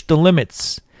pushed the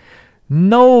limits.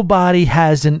 Nobody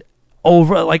has do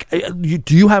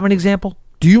you have an example?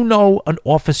 Do you know an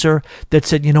officer that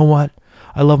said, "You know what?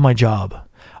 I love my job.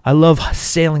 I love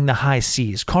sailing the high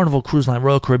seas. Carnival Cruise Line,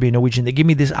 Royal Caribbean, Norwegian. They give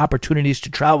me these opportunities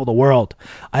to travel the world.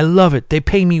 I love it. They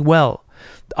pay me well.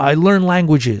 I learn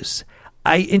languages.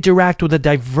 I interact with a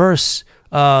diverse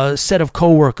set of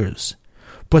coworkers.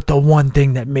 But the one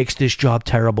thing that makes this job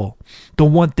terrible, the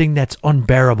one thing that's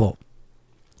unbearable,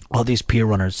 all these pier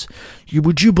runners.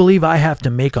 Would you believe I have to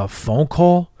make a phone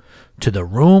call to the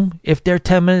room if they're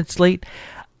 10 minutes late?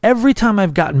 Every time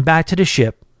I've gotten back to the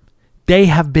ship, they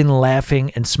have been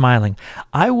laughing and smiling.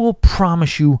 I will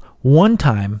promise you one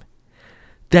time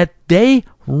that they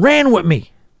ran with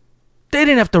me. They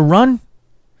didn't have to run.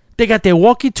 They got their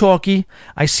walkie-talkie.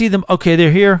 I see them. Okay,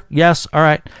 they're here. Yes, all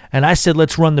right. And I said,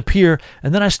 let's run the pier.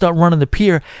 And then I start running the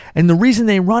pier. And the reason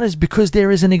they run is because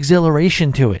there is an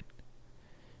exhilaration to it.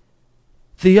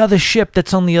 The other ship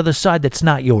that's on the other side that's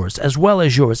not yours, as well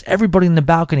as yours, everybody in the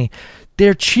balcony,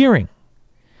 they're cheering.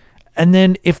 And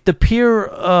then if the pier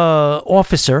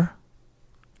officer,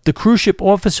 the cruise ship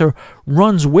officer,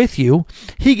 runs with you,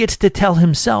 he gets to tell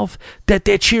himself that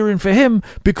they're cheering for him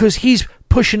because he's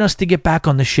pushing us to get back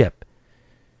on the ship.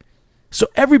 So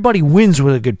everybody wins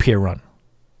with a good pier run.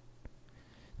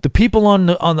 The people on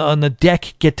the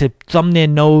deck get to thumb their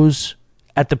nose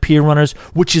at the pier runners,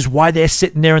 which is why they're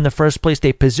sitting there in the first place.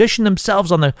 They position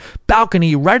themselves on the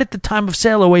balcony right at the time of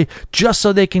sail away just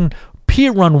so they can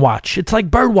pier run watch. It's like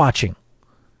bird watching.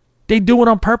 They do it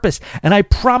on purpose. And I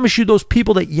promise you, those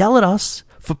people that yell at us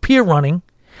for pier running,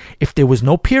 if there was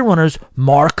no pier runners,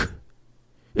 Mark,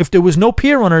 if there was no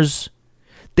pier runners,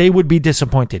 they would be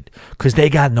disappointed because they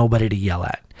got nobody to yell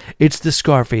at. It's the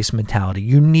Scarface mentality.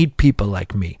 You need people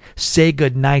like me. Say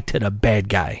goodnight to the bad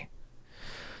guy.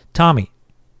 Tommy,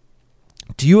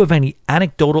 do you have any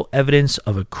anecdotal evidence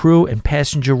of a crew and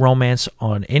passenger romance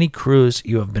on any cruise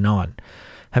you have been on?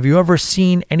 Have you ever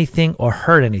seen anything or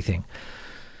heard anything?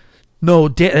 No,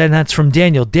 and that's from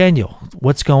Daniel. Daniel,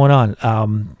 what's going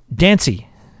on? Dancy.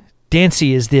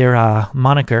 Dancy is their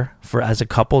moniker for as a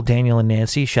couple, Daniel and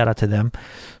Nancy. Shout out to them.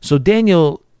 So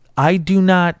Daniel, I do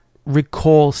not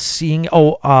recall seeing.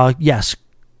 Yes,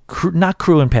 not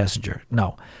crew and passenger.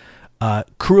 No,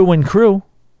 crew and crew.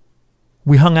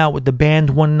 We hung out with the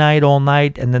band one night, all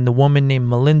night, and then the woman named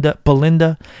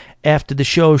Belinda, after the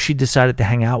show, she decided to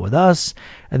hang out with us,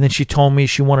 and then she told me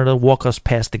she wanted to walk us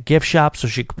past the gift shop so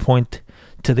she could point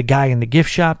to the guy in the gift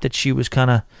shop that she was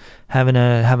kind of having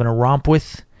a romp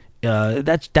with.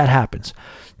 That happens.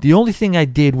 The only thing I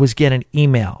did was get an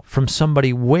email from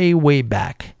somebody way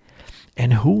back.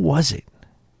 And who was it?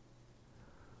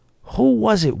 Who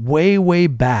was it way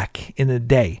back in the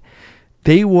day?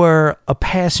 They were a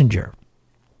passenger.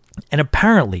 And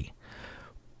apparently,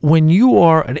 when you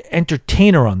are an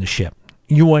entertainer on the ship,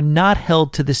 you are not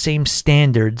held to the same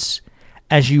standards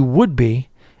as you would be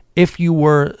if you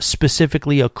were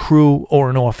specifically a crew or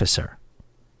an officer.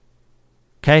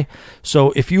 Okay?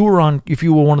 So if you were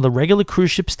one of the regular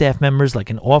cruise ship staff members, like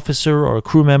an officer or a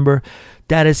crew member,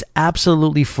 that is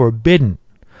absolutely forbidden.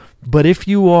 But if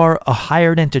you are a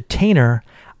hired entertainer,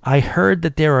 I heard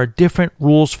that there are different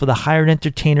rules for the hired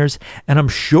entertainers, and I'm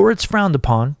sure it's frowned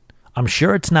upon. I'm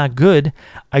sure it's not good.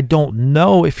 I don't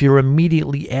know if you're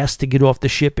immediately asked to get off the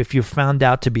ship if you're found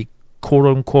out to be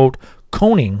quote-unquote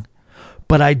coning,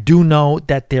 but I do know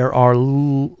that there are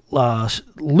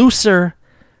looser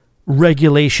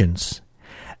regulations.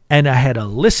 And I had a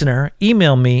listener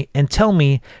email me and tell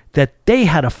me that they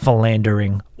had a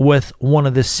philandering with one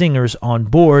of the singers on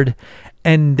board,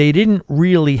 and they didn't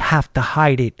really have to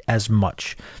hide it as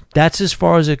much. That's as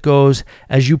far as it goes,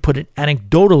 as you put it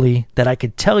anecdotally, that I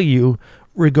could tell you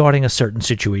regarding a certain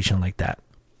situation like that.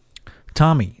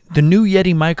 Tommy, the new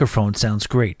Yeti microphone sounds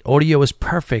great. Audio is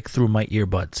perfect through my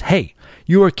earbuds. Hey,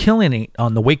 you are killing it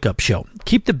on the Wake Up Show.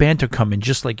 Keep the banter coming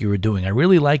just like you were doing. I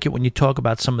really like it when you talk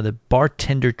about some of the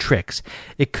bartender tricks.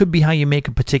 It could be how you make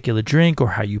a particular drink,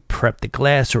 or how you prep the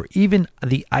glass, or even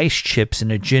the ice chips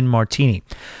in a gin martini.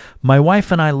 My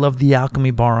wife and I love the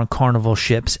Alchemy Bar on Carnival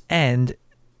ships, and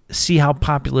see how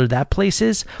popular that place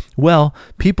is? Well,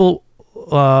 people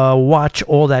watch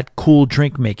all that cool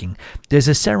drink making. There's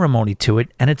a ceremony to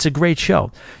it, and it's a great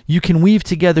show. You can weave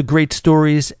together great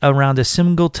stories around a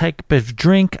single type of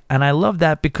drink, and I love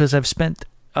that because of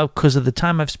the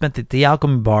time I've spent at the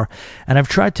Alchemy Bar, and I've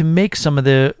tried to make some of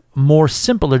the more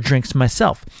simpler drinks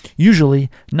myself. Usually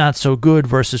not so good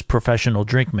versus professional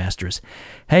drink masters.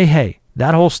 Hey,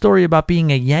 that whole story about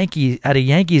being at a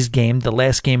Yankees game, the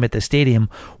last game at the stadium,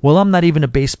 well, I'm not even a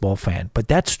baseball fan, but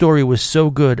that story was so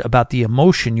good about the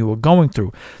emotion you were going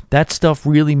through. That stuff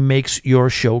really makes your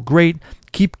show great.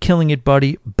 Keep killing it,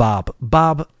 buddy. Bob,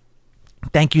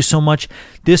 thank you so much.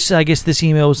 I guess this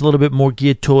email was a little bit more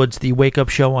geared towards the Wake Up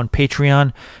Show on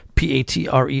Patreon,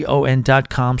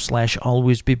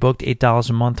 patreon.com/alwaysbebooked, $8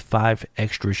 a month, 5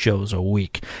 extra shows a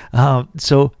week.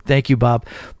 So thank you, Bob.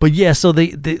 But yeah, so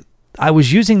I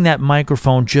was using that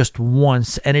microphone just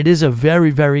once, and it is a very,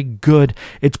 very good,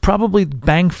 it's probably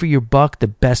bang for your buck, the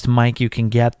best mic you can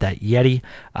get, that Yeti.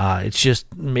 It's just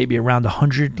maybe around a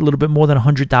little bit more than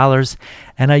 $100,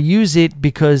 and I use it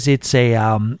because it's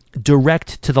a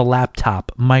direct to the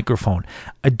laptop microphone.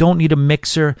 I don't need a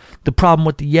mixer. The problem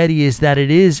with the Yeti is that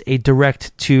it is a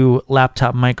direct to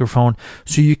laptop microphone,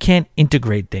 so you can't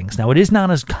integrate things. Now, it is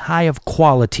not as high of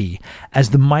quality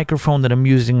as the microphone that I'm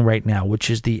using right now, which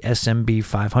is the SMB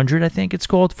 500, I think it's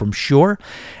called, from Shure.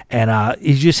 And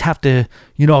you just have to,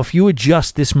 if you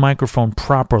adjust this microphone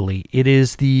properly, it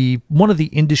is one of the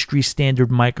industry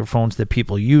standard microphones that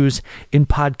people use in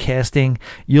podcasting.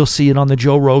 You'll see it on the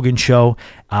Joe Rogan show.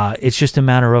 It's just a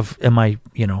matter of, am I,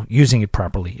 using it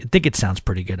properly? I think it sounds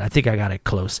pretty good. I think I got it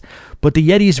close. But the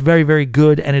Yeti is very, very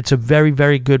good, and it's a very,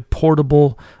 very good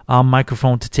portable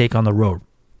microphone to take on the road.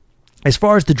 As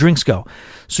far as the drinks go,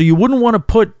 so you wouldn't want to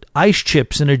put ice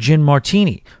chips in a gin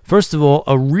martini. First of all,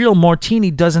 a real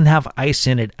martini doesn't have ice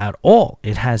in it at all.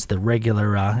 It has the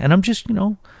regular, and I'm just,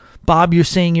 Bob, you're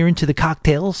saying you're into the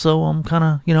cocktails, so I'm kind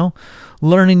of,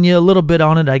 learning you a little bit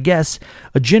on it, I guess.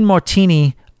 A gin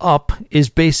martini up is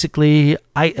basically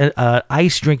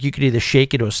ice drink. You could either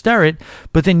shake it or stir it,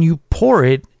 but then you pour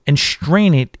it and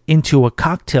strain it into a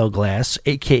cocktail glass,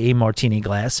 aka martini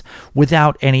glass,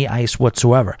 without any ice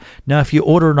whatsoever. Now, if you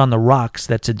order it on the rocks,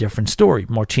 that's a different story.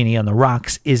 Martini on the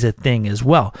rocks is a thing as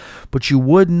well. But you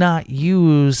would not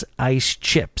use ice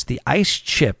chips. The ice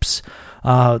chips,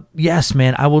 yes,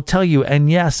 man, I will tell you, and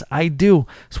yes, I do.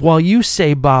 So while you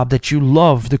say, Bob, that you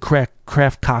love the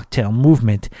craft cocktail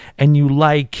movement, and you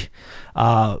like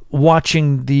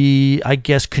watching the,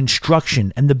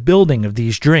 construction and the building of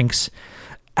these drinks,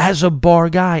 as a bar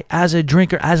guy, as a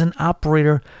drinker, as an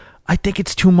operator, I think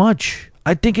it's too much.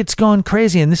 I think it's gone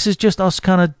crazy, and this is just us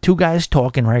kind of two guys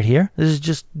talking right here. This is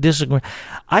just disagreeing.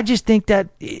 I just think that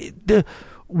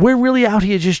we're really out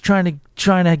here just trying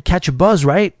to catch a buzz,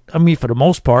 right? I mean, for the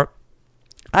most part,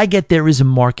 I get there is a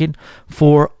market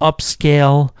for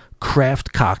upscale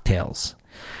craft cocktails.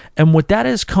 And what that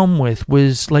has come with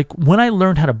was, like, when I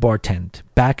learned how to bartend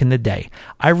back in the day,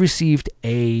 I received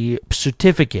a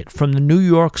certificate from the New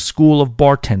York School of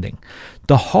Bartending.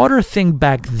 The harder thing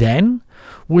back then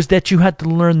was that you had to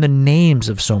learn the names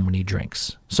of so many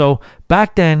drinks. So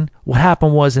back then, what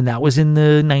happened was, and that was in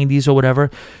the 90s or whatever,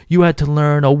 you had to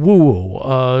learn a woo-woo,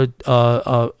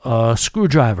 a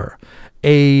screwdriver,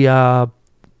 a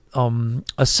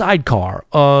sidecar,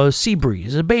 a sea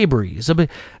breeze, a bay breeze,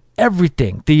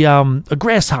 everything, a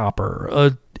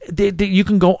grasshopper. You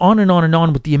can go on and on and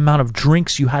on with the amount of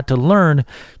drinks you had to learn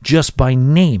just by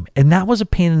name, and that was a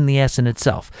pain in the ass in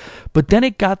itself. But then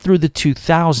it got through the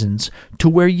 2000s to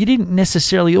where you didn't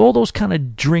necessarily, all those kind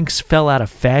of drinks fell out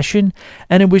of fashion,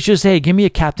 and it was just, hey, give me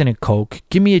a Captain and Coke,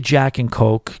 give me a Jack and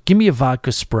Coke, give me a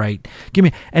vodka Sprite,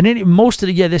 and then most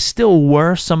of there still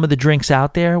were some of the drinks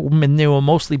out there, and they were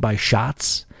mostly by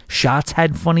shots. Shots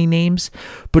had funny names,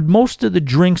 but most of the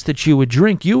drinks that you would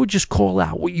drink, you would just call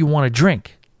out what you want to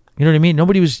drink. You know what I mean?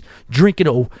 Nobody was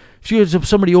drinking. If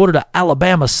somebody ordered an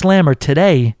Alabama Slammer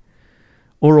today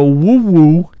or a Woo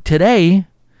Woo today,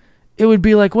 it would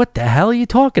be like, what the hell are you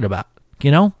talking about? You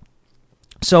know?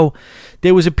 So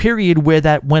there was a period where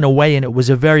that went away, and it was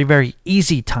a very, very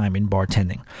easy time in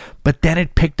bartending. But then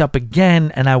it picked up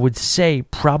again, and I would say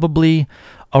probably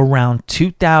around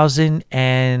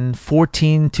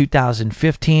 2014,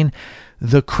 2015,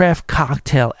 the craft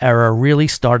cocktail era really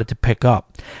started to pick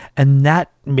up. And that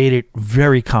made it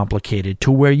very complicated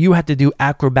to where you had to do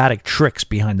acrobatic tricks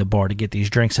behind the bar to get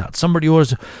these drinks out. Somebody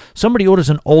orders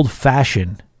an old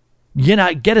fashioned.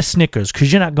 Get a Snickers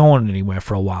because you're not going anywhere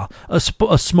for a while. A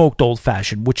smoked old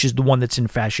fashioned, which is the one that's in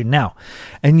fashion now.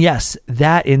 And yes,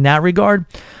 that in that regard,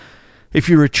 if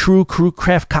you're a true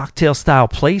craft cocktail style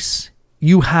place,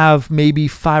 you have maybe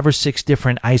 5 or 6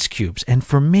 different ice cubes. And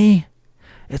for me,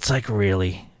 it's like,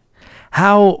 really?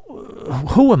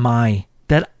 Who am I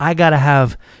that I gotta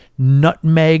have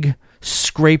nutmeg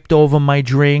scraped over my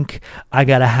drink? I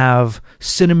gotta have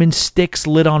cinnamon sticks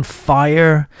lit on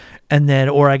fire,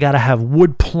 or I gotta have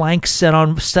wood planks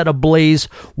set ablaze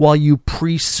while you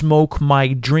pre-smoke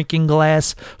my drinking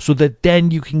glass, so that then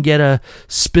you can get a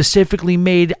specifically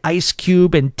made ice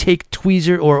cube and take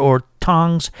tweezer or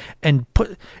tongs and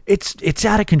put it's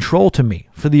out of control to me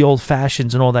for the old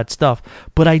fashions and all that stuff.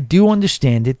 But I do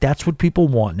understand it. That's what people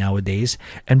want nowadays.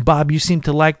 And Bob, you seem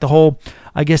to like the whole,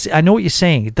 I guess I know what you're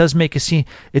saying. It does make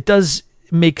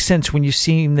sense when you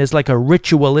see there's like a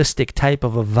ritualistic type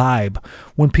of a vibe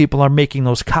when people are making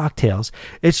those cocktails.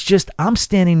 It's just, I'm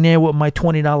standing there with my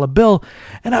 $20 bill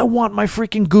and I want my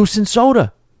freaking goose and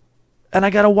soda. And I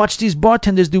got to watch these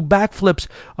bartenders do backflips.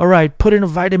 All right, put in a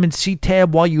vitamin C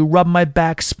tab while you rub my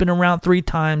back, spin around 3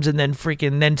 times, and then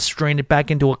then strain it back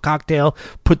into a cocktail,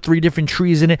 put 3 different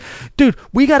trees in it. Dude,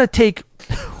 we had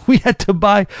to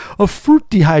buy a fruit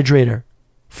dehydrator.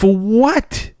 For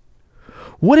what?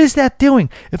 What is that doing?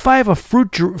 If I have a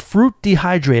fruit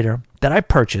dehydrator that I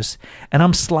purchase, and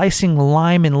I'm slicing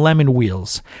lime and lemon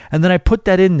wheels, and then I put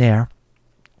that in there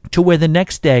to where the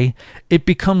next day it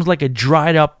becomes like a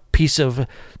dried up piece of,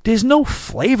 there's no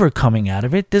flavor coming out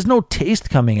of it, there's no taste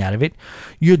coming out of it.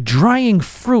 You're drying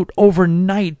fruit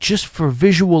overnight just for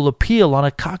visual appeal on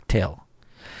a cocktail,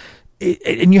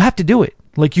 and you have to do it.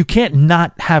 Like, you can't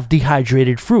not have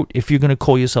dehydrated fruit if you're going to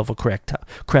call yourself a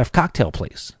craft cocktail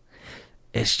place.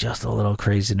 It's just a little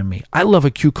crazy to me. I love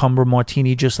a cucumber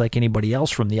martini just like anybody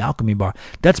else from the Alchemy Bar.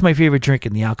 That's my favorite drink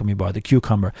in the Alchemy Bar, the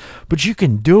cucumber. But you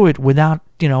can do it without,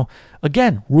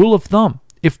 again, rule of thumb.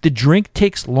 If the drink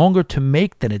takes longer to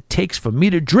make than it takes for me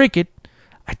to drink it,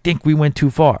 I think we went too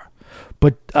far.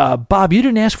 But Bob, you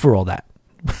didn't ask for all that.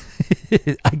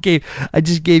 I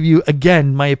just gave you,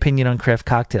 again, my opinion on craft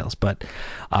cocktails. But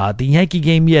the Yankee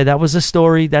game, yeah, that was a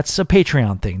story. That's a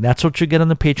Patreon thing. That's what you get on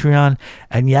the Patreon.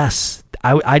 And yes,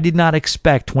 I did not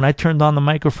expect, when I turned on the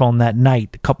microphone that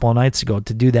night, a couple of nights ago,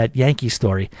 to do that Yankee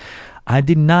story, I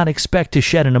did not expect to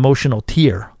shed an emotional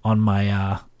tear on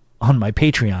my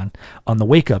Patreon on the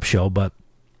Wake Up Show. But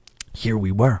here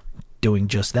we were, doing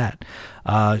just that.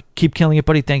 Keep killing it,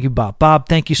 buddy. Thank you, Bob. Bob,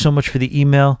 thank you so much for the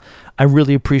email. I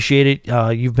really appreciate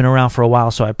it. You've been around for a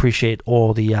while, so I appreciate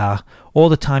all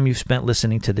the time you've spent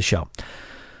listening to the show.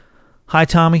 Hi,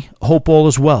 Tommy. Hope all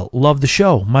is well. Love the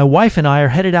show. My wife and I are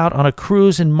headed out on a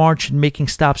cruise in March and making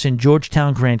stops in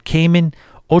Georgetown, Grand Cayman,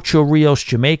 Ocho Rios,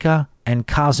 Jamaica, and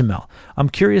Cozumel. I'm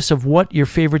curious of what your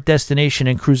favorite destination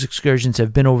and cruise excursions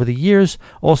have been over the years.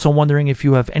 Also wondering if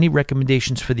you have any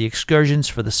recommendations for the excursions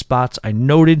for the spots I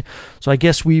noted. So I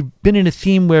guess we've been in a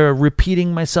theme where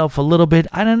repeating myself a little bit.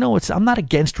 I don't know. I'm not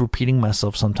against repeating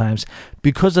myself sometimes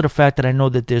because of the fact that I know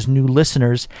that there's new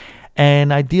listeners.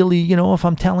 And ideally, if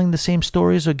I'm telling the same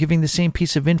stories or giving the same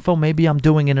piece of info, maybe I'm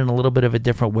doing it in a little bit of a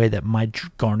different way that might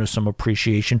garner some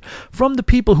appreciation from the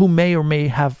people who may or may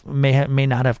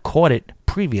not have caught it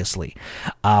previously.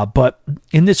 But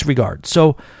in this regard,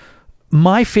 so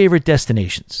my favorite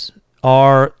destinations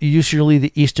are usually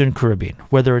the Eastern Caribbean,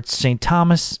 whether it's St.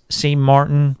 Thomas, St.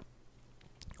 Martin,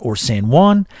 or San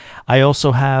Juan. I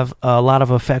also have a lot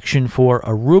of affection for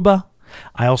Aruba.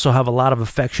 I also have a lot of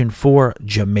affection for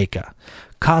Jamaica.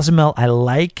 Cozumel,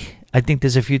 I think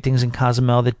there's a few things in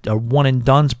Cozumel that are one and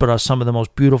dones, but are some of the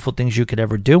most beautiful things you could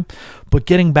ever do. But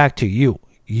getting back to you,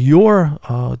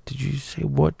 did you say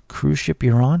what cruise ship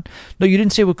you're on? No, you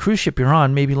didn't say what cruise ship you're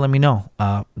on. Maybe let me know.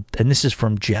 And this is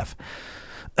from Jeff.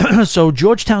 So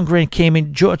Georgetown Grand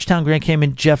Cayman,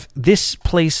 Jeff, this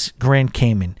place, Grand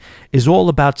Cayman, is all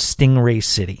about Stingray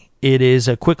City. It is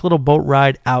a quick little boat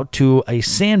ride out to a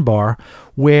sandbar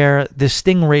where the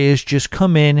stingrays just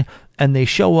come in and they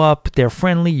show up. They're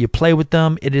friendly. You play with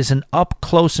them. It is an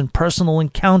up-close and personal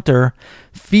encounter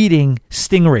feeding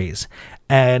stingrays.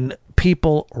 And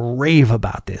people rave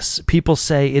about this. People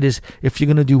say it is, if you're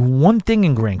going to do one thing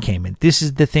in Grand Cayman, this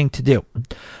is the thing to do.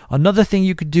 Another thing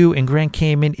you could do in Grand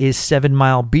Cayman is 7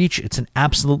 Mile Beach. It's an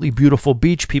absolutely beautiful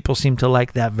beach. People seem to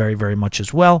like that very, very much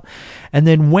as well. And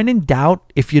then when in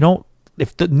doubt, if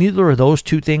neither of those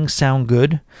two things sound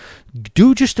good,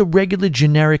 do just a regular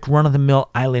generic run-of-the-mill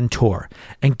island tour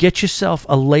and get yourself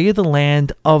a lay of the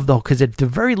land because at the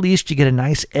very least you get a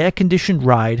nice air-conditioned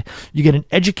ride, you get an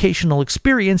educational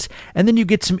experience, and then you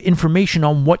get some information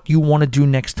on what you want to do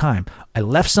next time. I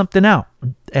left something out,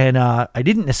 and I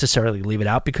didn't necessarily leave it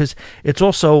out because it's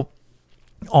also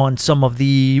on some of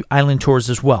the island tours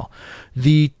as well.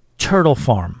 The turtle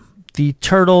farm. The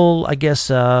turtle,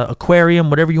 aquarium,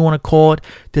 whatever you want to call it.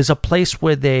 There's a place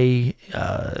where they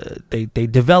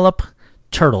develop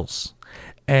turtles,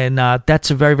 and that's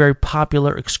a very, very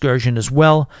popular excursion as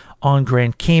well on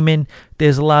Grand Cayman.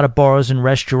 There's a lot of bars and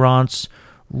restaurants.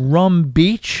 Rum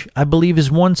Beach, I believe, is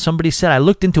one. Somebody said, I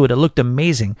looked into it. It looked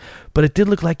amazing, but it did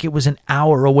look like it was an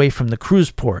hour away from the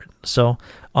cruise port. So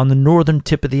on the northern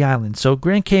tip of the island. So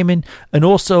Grand Cayman, and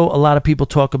also a lot of people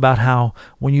talk about how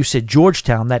when you said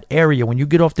Georgetown, that area, when you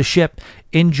get off the ship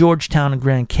in Georgetown and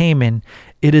Grand Cayman,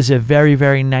 it is a very,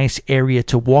 very nice area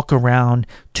to walk around,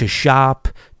 to shop,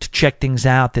 to check things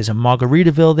out. There's a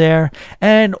Margaritaville there.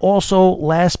 And also,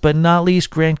 last but not least,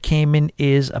 Grand Cayman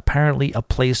is apparently a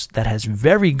place that has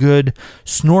very good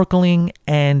snorkeling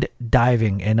and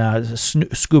diving and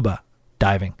scuba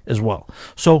diving as well.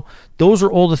 So those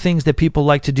are all the things that people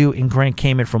like to do in Grand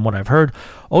Cayman from what I've heard.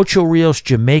 Ocho Rios,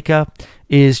 Jamaica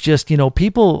is just,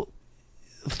 people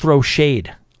throw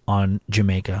shade on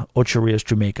Jamaica, Ocho Rios,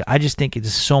 Jamaica. I just think it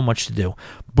is so much to do.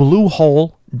 Blue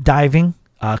Hole diving,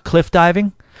 cliff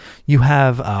diving. You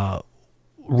have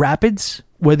rapids,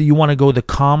 whether you want to go the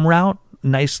calm route,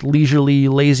 nice leisurely,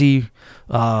 lazy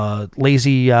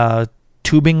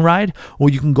tubing ride, or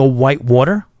you can go white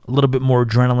water, a little bit more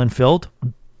adrenaline filled.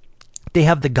 They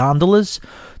have the gondolas,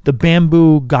 the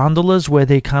bamboo gondolas, where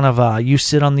they kind of you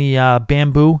sit on the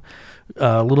bamboo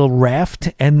little raft,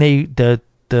 and the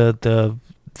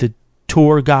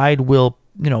tour guide will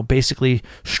basically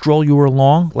stroll you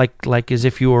along like as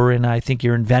if you were in, I think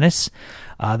you're in Venice,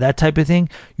 that type of thing.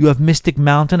 You have Mystic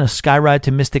Mountain, a sky ride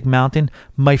to Mystic Mountain.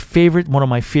 One of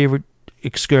my favorite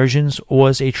excursions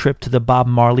was a trip to the Bob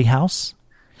Marley house.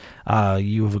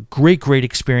 You have a great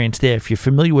experience there. If you're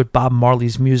familiar with Bob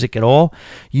Marley's music at all,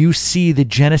 you see the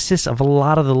genesis of a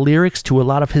lot of the lyrics to a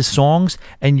lot of his songs,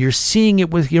 and you're seeing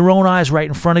it with your own eyes right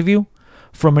in front of you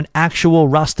from an actual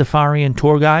Rastafarian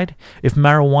tour guide. If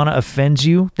marijuana offends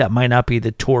you, that might not be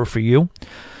the tour for you.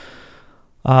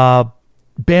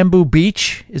 Bamboo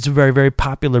Beach is a very, very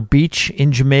popular beach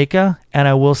in Jamaica, and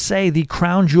I will say the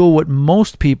crown jewel with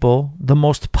most people, the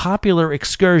most popular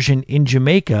excursion in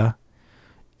Jamaica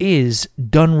is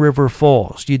Dun River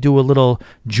Falls. You do a little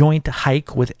joint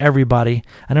hike with everybody.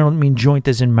 And I don't mean joint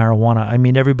as in marijuana. I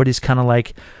mean everybody's kind of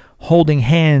like holding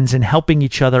hands and helping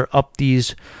each other up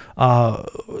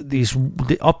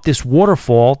up this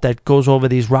waterfall that goes over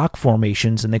these rock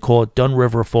formations, and they call it Dun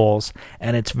River Falls,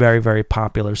 and it's very, very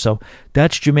popular. So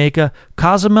that's Jamaica.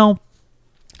 Cozumel,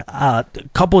 a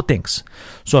couple of things.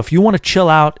 So if you want to chill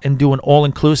out and do an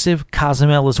all-inclusive,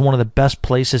 Cozumel is one of the best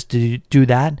places to do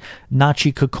that.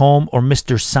 Nachi Cacom or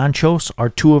Mr. Sancho's are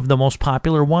two of the most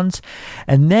popular ones.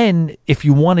 And then if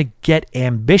you want to get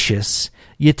ambitious,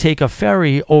 you take a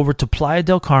ferry over to Playa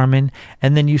del Carmen,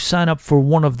 and then you sign up for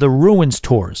one of the ruins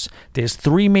tours. There's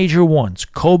three major ones: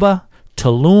 Coba,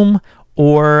 Tulum,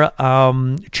 or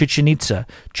Chichen Itza.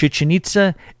 Chichen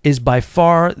Itza is by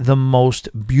far the most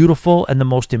beautiful and the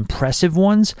most impressive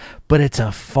ones, but it's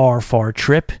a far, far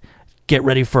trip. Get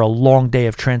ready for a long day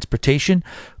of transportation.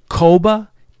 Coba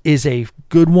is a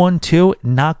good one too,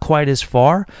 not quite as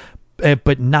far,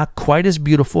 but not quite as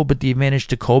beautiful. But the advantage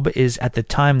to Coba is at the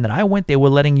time that I went, they were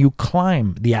letting you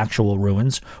climb the actual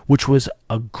ruins, which was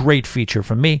a great feature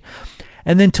for me.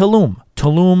 And then Tulum.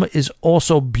 Tulum is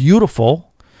also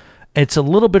beautiful. It's a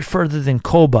little bit further than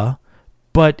Coba,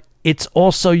 but it's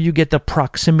also, you get the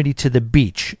proximity to the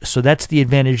beach. So that's the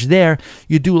advantage there.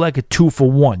 You do like a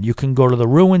 2-for-1. You can go to the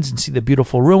ruins and see the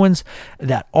beautiful ruins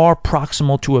that are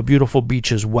proximal to a beautiful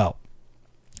beach as well.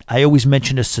 I always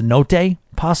mention a cenote,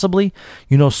 possibly.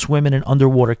 Swim in an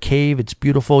underwater cave. It's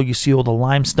beautiful. You see all the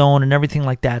limestone and everything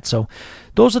like that. So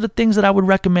those are the things that I would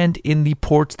recommend in the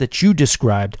ports that you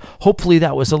described. Hopefully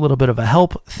that was a little bit of a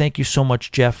help. Thank you so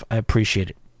much, Jeff. I appreciate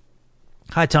it.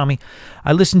 Hi, Tommy.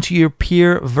 I listened to your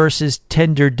pier versus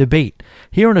tender debate.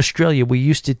 Here in Australia, we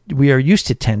are used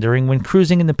to tendering when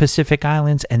cruising in the Pacific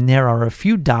Islands, and there are a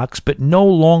few docks, but no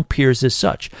long piers as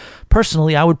such.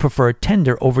 Personally, I would prefer a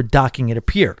tender over docking at a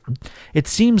pier. It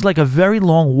seems like a very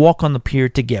long walk on the pier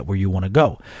to get where you want to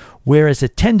go, whereas a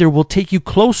tender will take you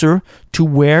closer to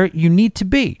where you need to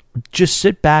be. Just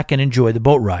sit back and enjoy the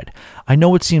boat ride. I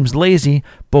know it seems lazy,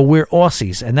 but we're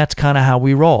Aussies, and that's kind of how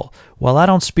we roll. Well, I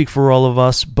don't speak for all of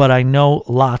us, but I know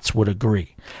lots would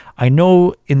agree. I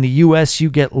know in the U.S. you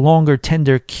get longer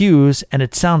tender queues, and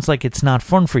it sounds like it's not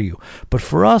fun for you. But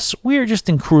for us, we are just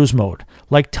in cruise mode.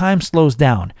 Like time slows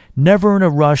down. Never in a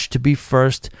rush to be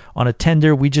first on a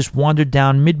tender. We just wander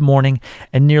down mid-morning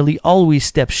and nearly always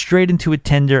step straight into a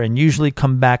tender and usually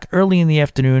come back early in the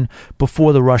afternoon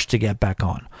before the rush to get back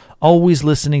on. Always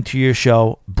listening to your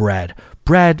show, Brad.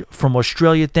 Brad from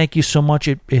Australia, thank you so much.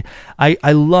 I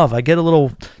get a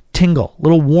little tingle,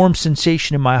 little warm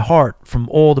sensation in my heart from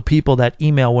all the people that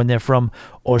email when they're from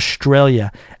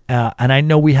Australia. And I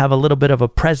know we have a little bit of a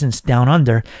presence down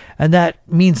under, and that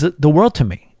means the world to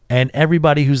me. And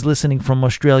everybody who's listening from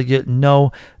Australia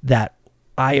know that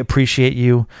I appreciate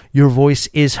you. Your voice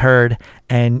is heard,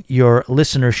 and your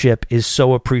listenership is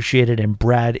so appreciated, and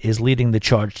Brad is leading the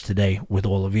charge today with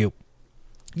all of you.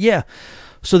 Yeah.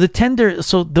 So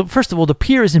first of all, the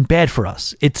pier isn't bad for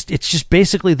us. It's just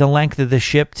basically the length of the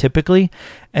ship typically.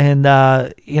 And,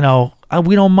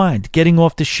 we don't mind getting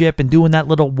off the ship and doing that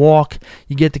little walk.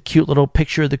 You get the cute little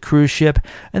picture of the cruise ship.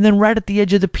 And then right at the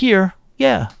edge of the pier,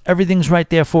 yeah, everything's right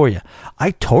there for you. I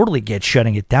totally get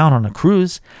shutting it down on a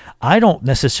cruise. I don't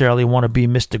necessarily want to be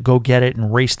Mr. Go Get It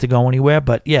and race to go anywhere.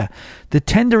 But yeah, the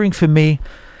tendering for me,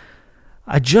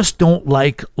 I just don't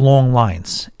like long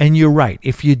lines. And you're right.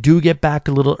 If you do get back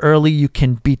a little early, you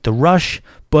can beat the rush.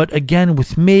 But again,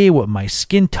 with me, with my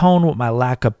skin tone, with my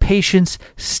lack of patience,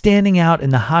 standing out in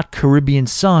the hot Caribbean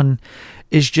sun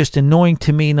is just annoying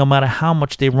to me. No matter how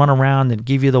much they run around and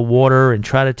give you the water and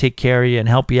try to take care of you and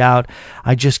help you out,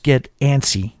 I just get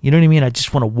antsy. You know what I mean? I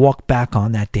just want to walk back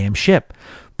on that damn ship.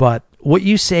 But what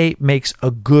you say makes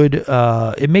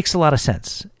it makes a lot of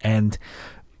sense. And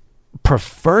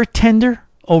prefer tender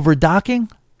over docking?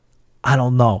 I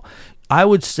don't know. I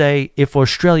would say if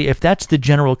that's the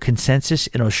general consensus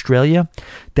in Australia,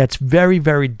 that's very,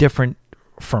 very different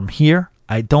from here.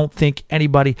 I think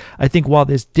while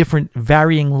there's different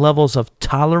varying levels of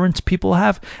tolerance people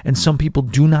have, and some people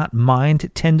do not mind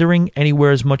tendering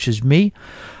anywhere as much as me,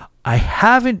 I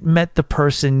haven't met the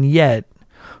person yet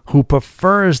who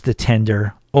prefers the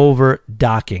tender over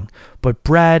docking. But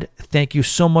Brad, thank you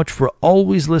so much for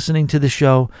always listening to the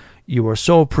show. You are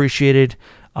so appreciated.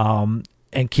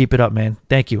 And keep it up, man.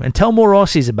 Thank you. And tell more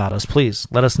Aussies about us, please.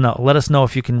 Let us know. Let us know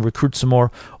if you can recruit some more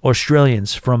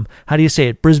Australians from, how do you say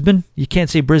it, Brisbane? You can't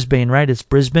say Brisbane, right? It's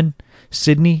Brisbane,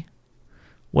 Sydney.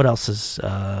 What else?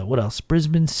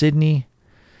 Brisbane, Sydney.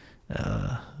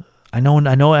 I know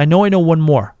one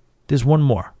more. There's one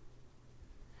more.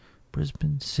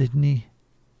 Brisbane, Sydney.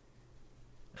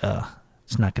 We're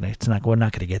not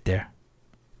gonna get there.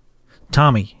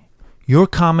 Tommy, your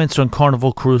comments on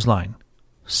Carnival Cruise Line.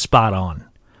 Spot on.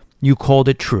 You called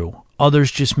it true.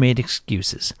 Others just made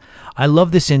excuses. I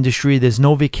love this industry. There's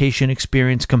no vacation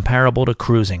experience comparable to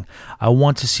cruising. I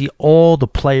want to see all the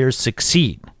players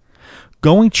succeed.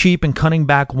 Going cheap and cutting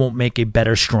back won't make a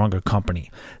better, stronger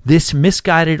company. This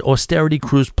misguided austerity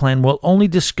cruise plan will only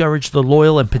discourage the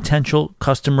loyal and potential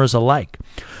customers alike.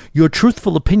 Your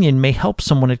truthful opinion may help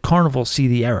someone at Carnival see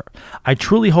the error. I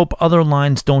truly hope other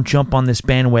lines don't jump on this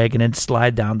bandwagon and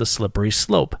slide down the slippery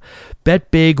slope. Bet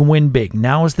big, win big.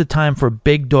 Now is the time for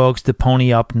big dogs to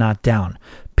pony up, not down.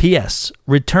 P.S.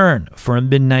 Return for a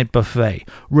midnight buffet.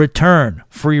 Return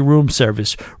free room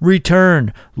service.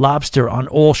 Return lobster on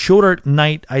all shorter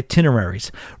night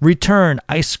itineraries. Return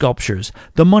ice sculptures.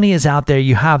 The money is out there.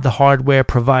 You have the hardware.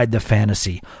 Provide the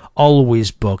fantasy.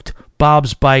 Always booked.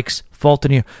 Bob's Bikes,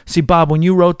 Fulton. See, Bob, when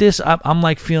you wrote this, I'm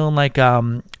like feeling like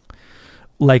a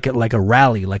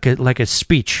rally, like a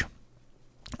speech.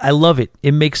 I love it.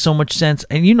 It makes so much sense.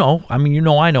 And I know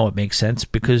it makes sense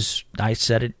because I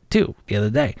said it too the other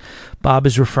day. Bob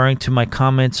is referring to my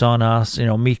comments on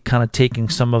me kind of taking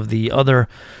some of the other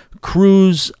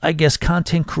cruise, I guess,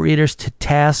 content creators to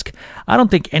task. I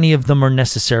don't think any of them are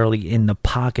necessarily in the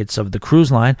pockets of the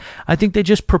cruise line. I think they're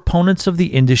just proponents of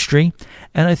the industry,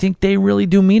 and I think they really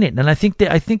do mean it. And I think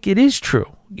it is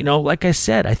true. Like I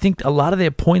said, I think a lot of their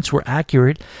points were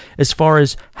accurate as far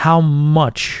as how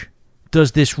much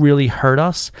does this really hurt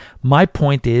us? My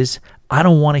point is, I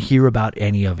don't want to hear about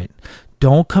any of it.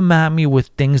 Don't come at me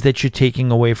with things that you're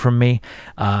taking away from me.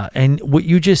 And what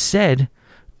you just said,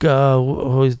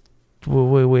 wait.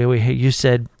 You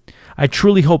said, I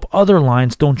truly hope other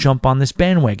lines don't jump on this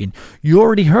bandwagon. You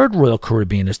already heard Royal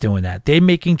Caribbean is doing that. They're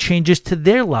making changes to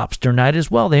their lobster night as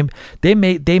well. They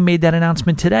made that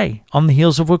announcement today on the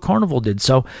heels of what Carnival did.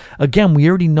 So again, we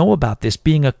already know about this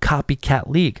being a copycat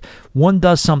league. One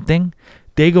does something,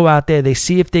 they go out there, they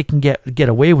see if they can get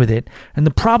away with it, and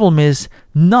the problem is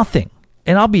nothing.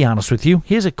 And I'll be honest with you,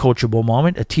 here's a coachable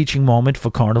moment, a teaching moment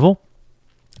for Carnival.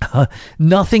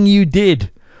 Nothing you did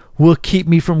will keep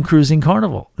me from cruising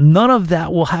Carnival. None of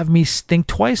that will have me think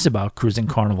twice about cruising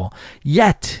Carnival.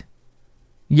 Yet.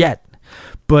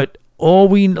 But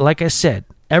like I said,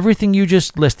 everything you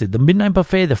just listed, the midnight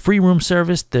buffet, the free room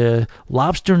service, the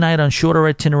lobster night on shorter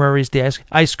itineraries, the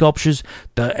ice sculptures,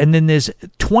 and then there's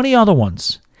 20 other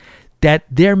ones that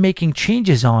they're making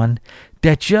changes on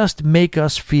that just make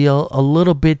us feel a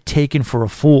little bit taken for a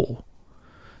fool.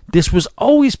 This was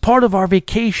always part of our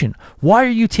vacation. Why are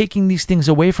you taking these things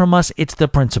away from us? It's the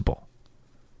principle.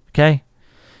 Okay?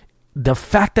 The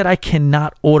fact that I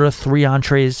cannot order 3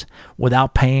 entrees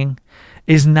without paying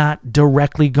is not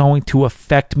directly going to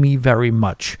affect me very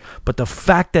much. But the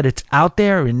fact that it's out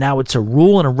there and now it's a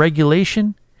rule and a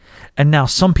regulation, and now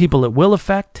some people it will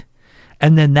affect,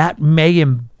 and then that may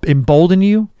embolden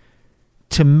you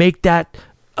to make that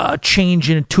change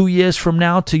in 2 years from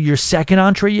now to your second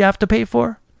entree you have to pay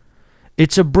for.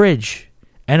 It's a bridge,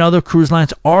 and other cruise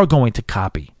lines are going to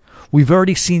copy. We've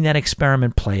already seen that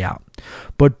experiment play out.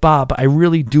 But Bob, I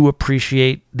really do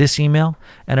appreciate this email,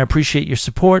 and I appreciate your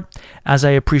support, as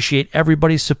I appreciate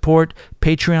everybody's support.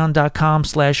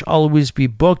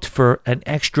 Patreon.com/alwaysbebooked for an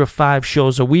extra 5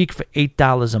 shows a week for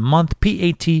 $8 a month.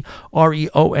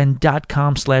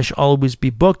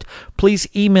 patreon.com/alwaysbebooked. Please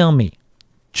email me.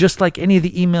 Just like any of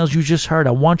the emails you just heard,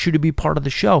 I want you to be part of the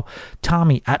show.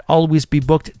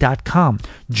 Tommy@alwaysbebooked.com.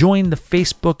 Join the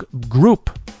Facebook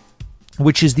group,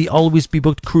 which is the Always Be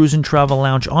Booked Cruise and Travel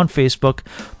Lounge on Facebook.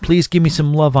 Please give me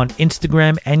some love on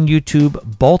Instagram and YouTube.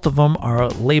 Both of them are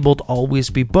labeled Always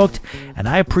Be Booked, and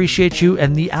I appreciate you.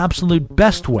 And the absolute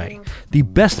best way, the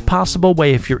best possible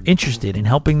way, if you're interested in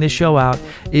helping this show out,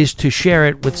 is to share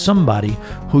it with somebody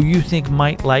who you think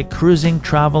might like cruising,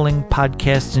 traveling,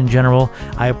 podcasts in general.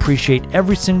 I appreciate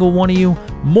every single one of you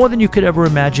more than you could ever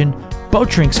imagine. Boat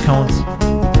Drinks Cones.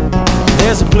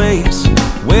 There's a place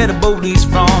where the boat leaves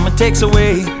from. It takes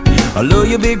away all of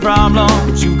your big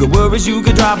problems. You could worries, you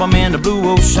could drop them in the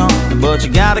blue ocean, but you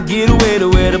gotta get away to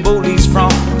where the boat leaves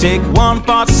from. Take 1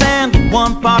 part sand,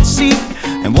 1 part sea,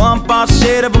 and 1 part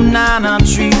shade of a 9-nut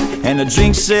tree. And the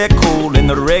drinks are cold and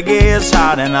the reggae is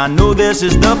hot, and I know this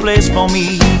is the place for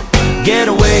me. Get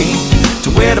away to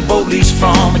where the boat leaves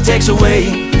from. It takes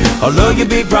away all of your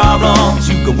big problems.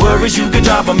 You could worries, you could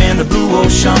drop them in the blue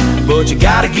ocean, but you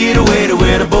gotta get away to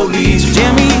where the boat leads.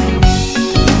 Jimmy.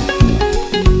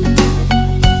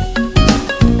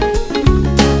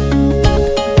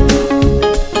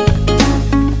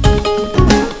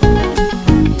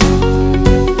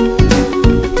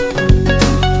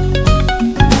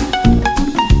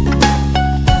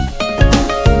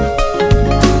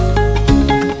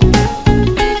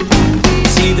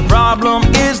 See, the problem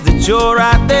is that you're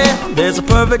right there. There's a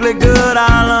perfectly good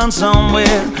island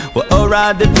somewhere where a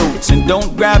ride that floats, and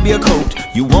don't grab your coat,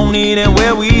 you won't need it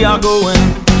where we are going.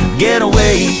 Get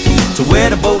away to where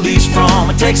the boat leaves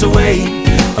from. It takes away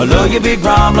all of your big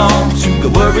problems. You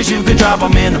could worries, you could drop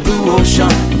them in the blue ocean,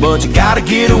 but you gotta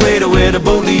get away to where the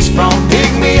boat leaves from.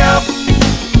 Pick me up,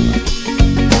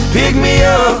 pick me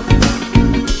up,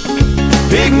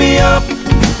 pick me up.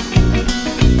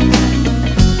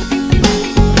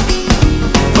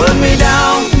 Put me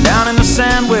down in the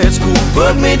sand where it's cool.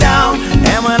 Put me down,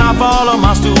 and when I fall of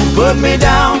my stool. Put me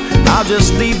down, I'll just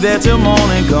sleep there till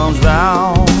morning comes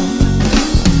round.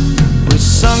 With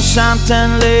sunshine,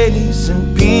 10 ladies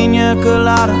and pina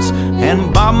coladas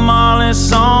and Bob Marley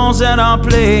songs that are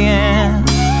playing.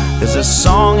 There's a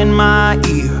song in my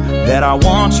ear that I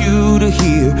want you to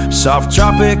hear, soft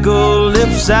tropical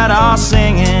lips that are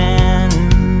singing.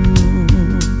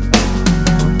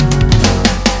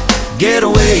 Get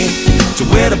away to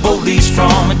where the boat leaves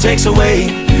from. It takes away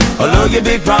all of your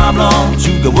big problems.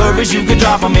 You got worries, you can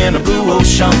drop them in the blue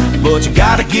ocean, but you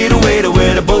gotta get away to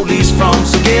where the boat leaves from.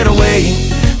 So get away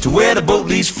to where the boat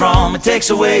leaves from. It takes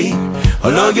away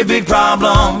all of your big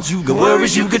problems. You got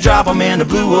worries, you can drop them in the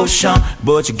blue ocean,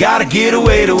 but you gotta get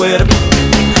away to where the...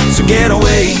 So get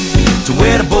away to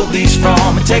where the boat leaves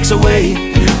from. It takes away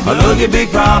all of your big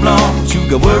problems. You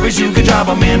got worries, you can drop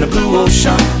them in the blue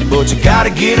ocean, but you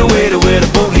gotta get away to where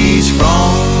the boat leaves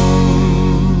from.